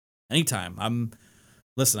 So anytime.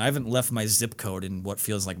 Listen, I haven't left my zip code in what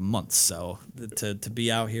feels like months, so to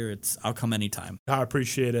be out here, I'll come anytime. I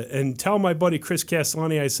appreciate it. And tell my buddy Chris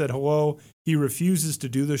Castellani I said hello. He refuses to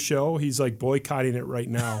do the show. He's like boycotting it right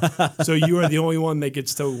now. So you are the only one that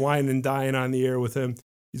gets to wine and dine on the air with him.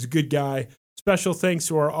 He's a good guy. Special thanks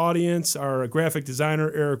to our audience. Our graphic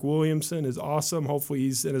designer, Eric Williamson, is awesome. Hopefully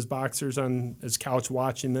he's in his boxers on his couch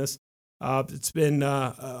watching this. It's been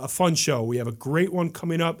a fun show. We have a great one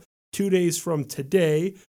coming up 2 days from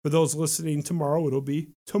today. For those listening tomorrow, it'll be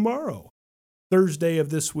tomorrow. Thursday of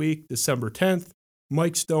this week, December 10th.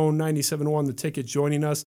 Mike Stone, 97.1 The Ticket, joining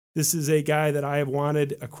us. This is a guy that I have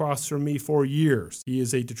wanted across from me for years. He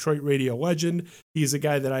is a Detroit radio legend. He's a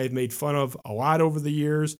guy that I have made fun of a lot over the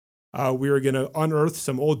years. We are going to unearth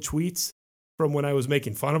some old tweets from when I was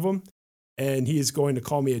making fun of him, and he is going to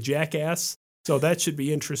call me a jackass. So that should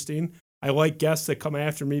be interesting. I like guests that come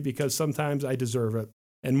after me because sometimes I deserve it.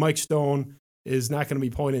 And Mike Stone is not going to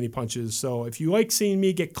be pulling any punches. So if you like seeing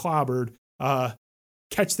me get clobbered,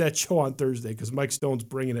 catch that show on Thursday because Mike Stone's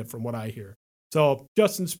bringing it from what I hear. So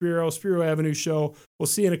Justin Spiro Avenue Show. We'll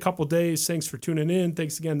see you in a couple days. Thanks for tuning in.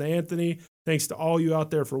 Thanks again to Anthony. Thanks to all you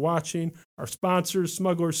out there for watching. Our sponsors,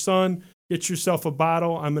 Smuggler's Son. Get yourself a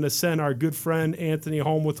bottle. I'm going to send our good friend Anthony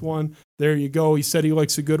home with one. There you go. He said he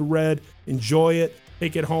likes a good red. Enjoy it.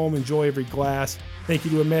 Take it home. Enjoy every glass. Thank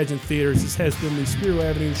you to Imagine Theaters. This has been the Spiro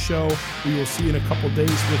Avenue Show. We will see you in a couple days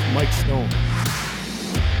with Mike Stone.